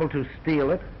liable to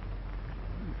steal it?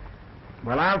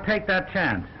 Well, I'll take that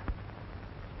chance.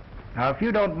 Now, if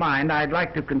you don't mind, I'd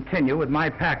like to continue with my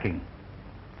packing.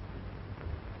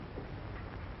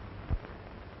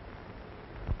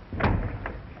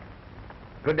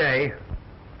 Good day.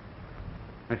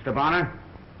 Mr. Bonner,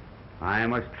 I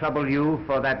must trouble you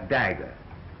for that dagger.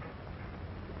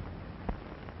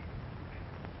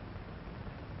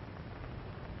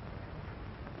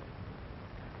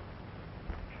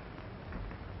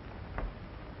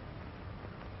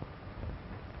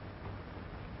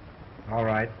 All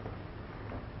right.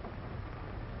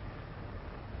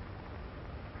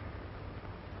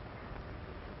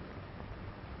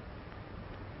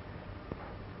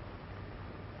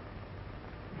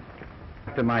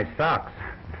 To my socks.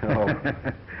 Oh.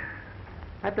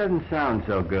 That doesn't sound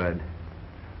so good.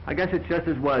 I guess it's just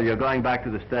as well you're going back to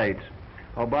the States.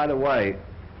 Oh, by the way,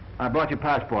 I brought your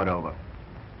passport over.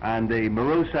 And the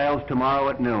Maru sails tomorrow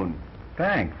at noon.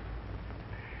 Thanks.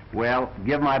 Well,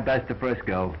 give my best to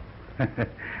Frisco.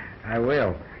 I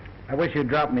will. I wish you'd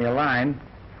drop me a line.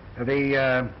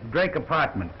 The Drake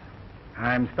Apartments.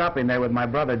 I'm stopping there with my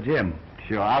brother Jim.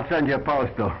 Sure, I'll send you a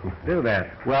postal. Do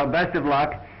that. Well, best of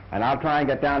luck, and I'll try and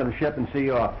get down to the ship and see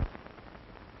you off.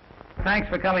 Thanks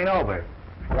for coming over.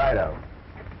 Righto.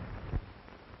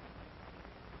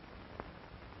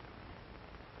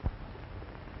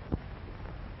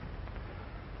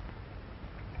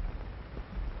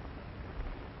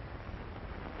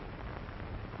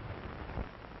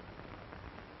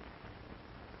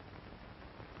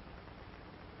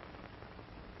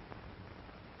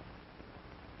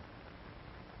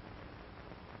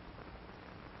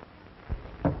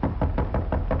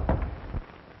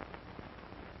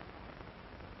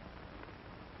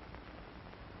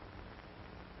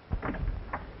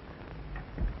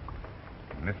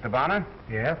 Mr. Bonner?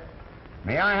 Yes?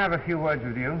 May I have a few words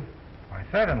with you? Why,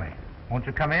 certainly. Won't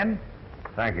you come in?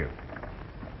 Thank you.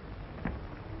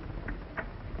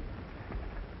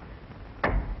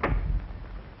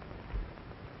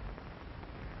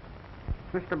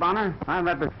 Mr. Bonner, I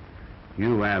represent...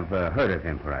 You have heard of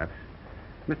him, perhaps.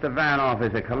 Mr. Varanoff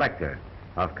is a collector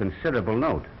of considerable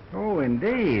note. Oh,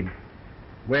 indeed.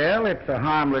 Well, it's a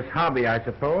harmless hobby, I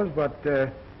suppose, but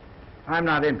I'm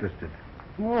not interested.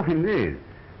 Oh, indeed.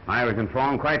 I was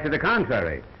informed quite to the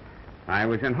contrary. I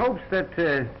was in hopes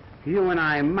that you and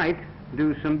I might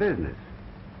do some business.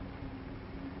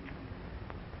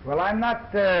 Well, I'm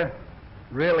not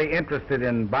really interested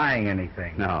in buying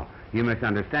anything. No, you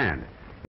misunderstand.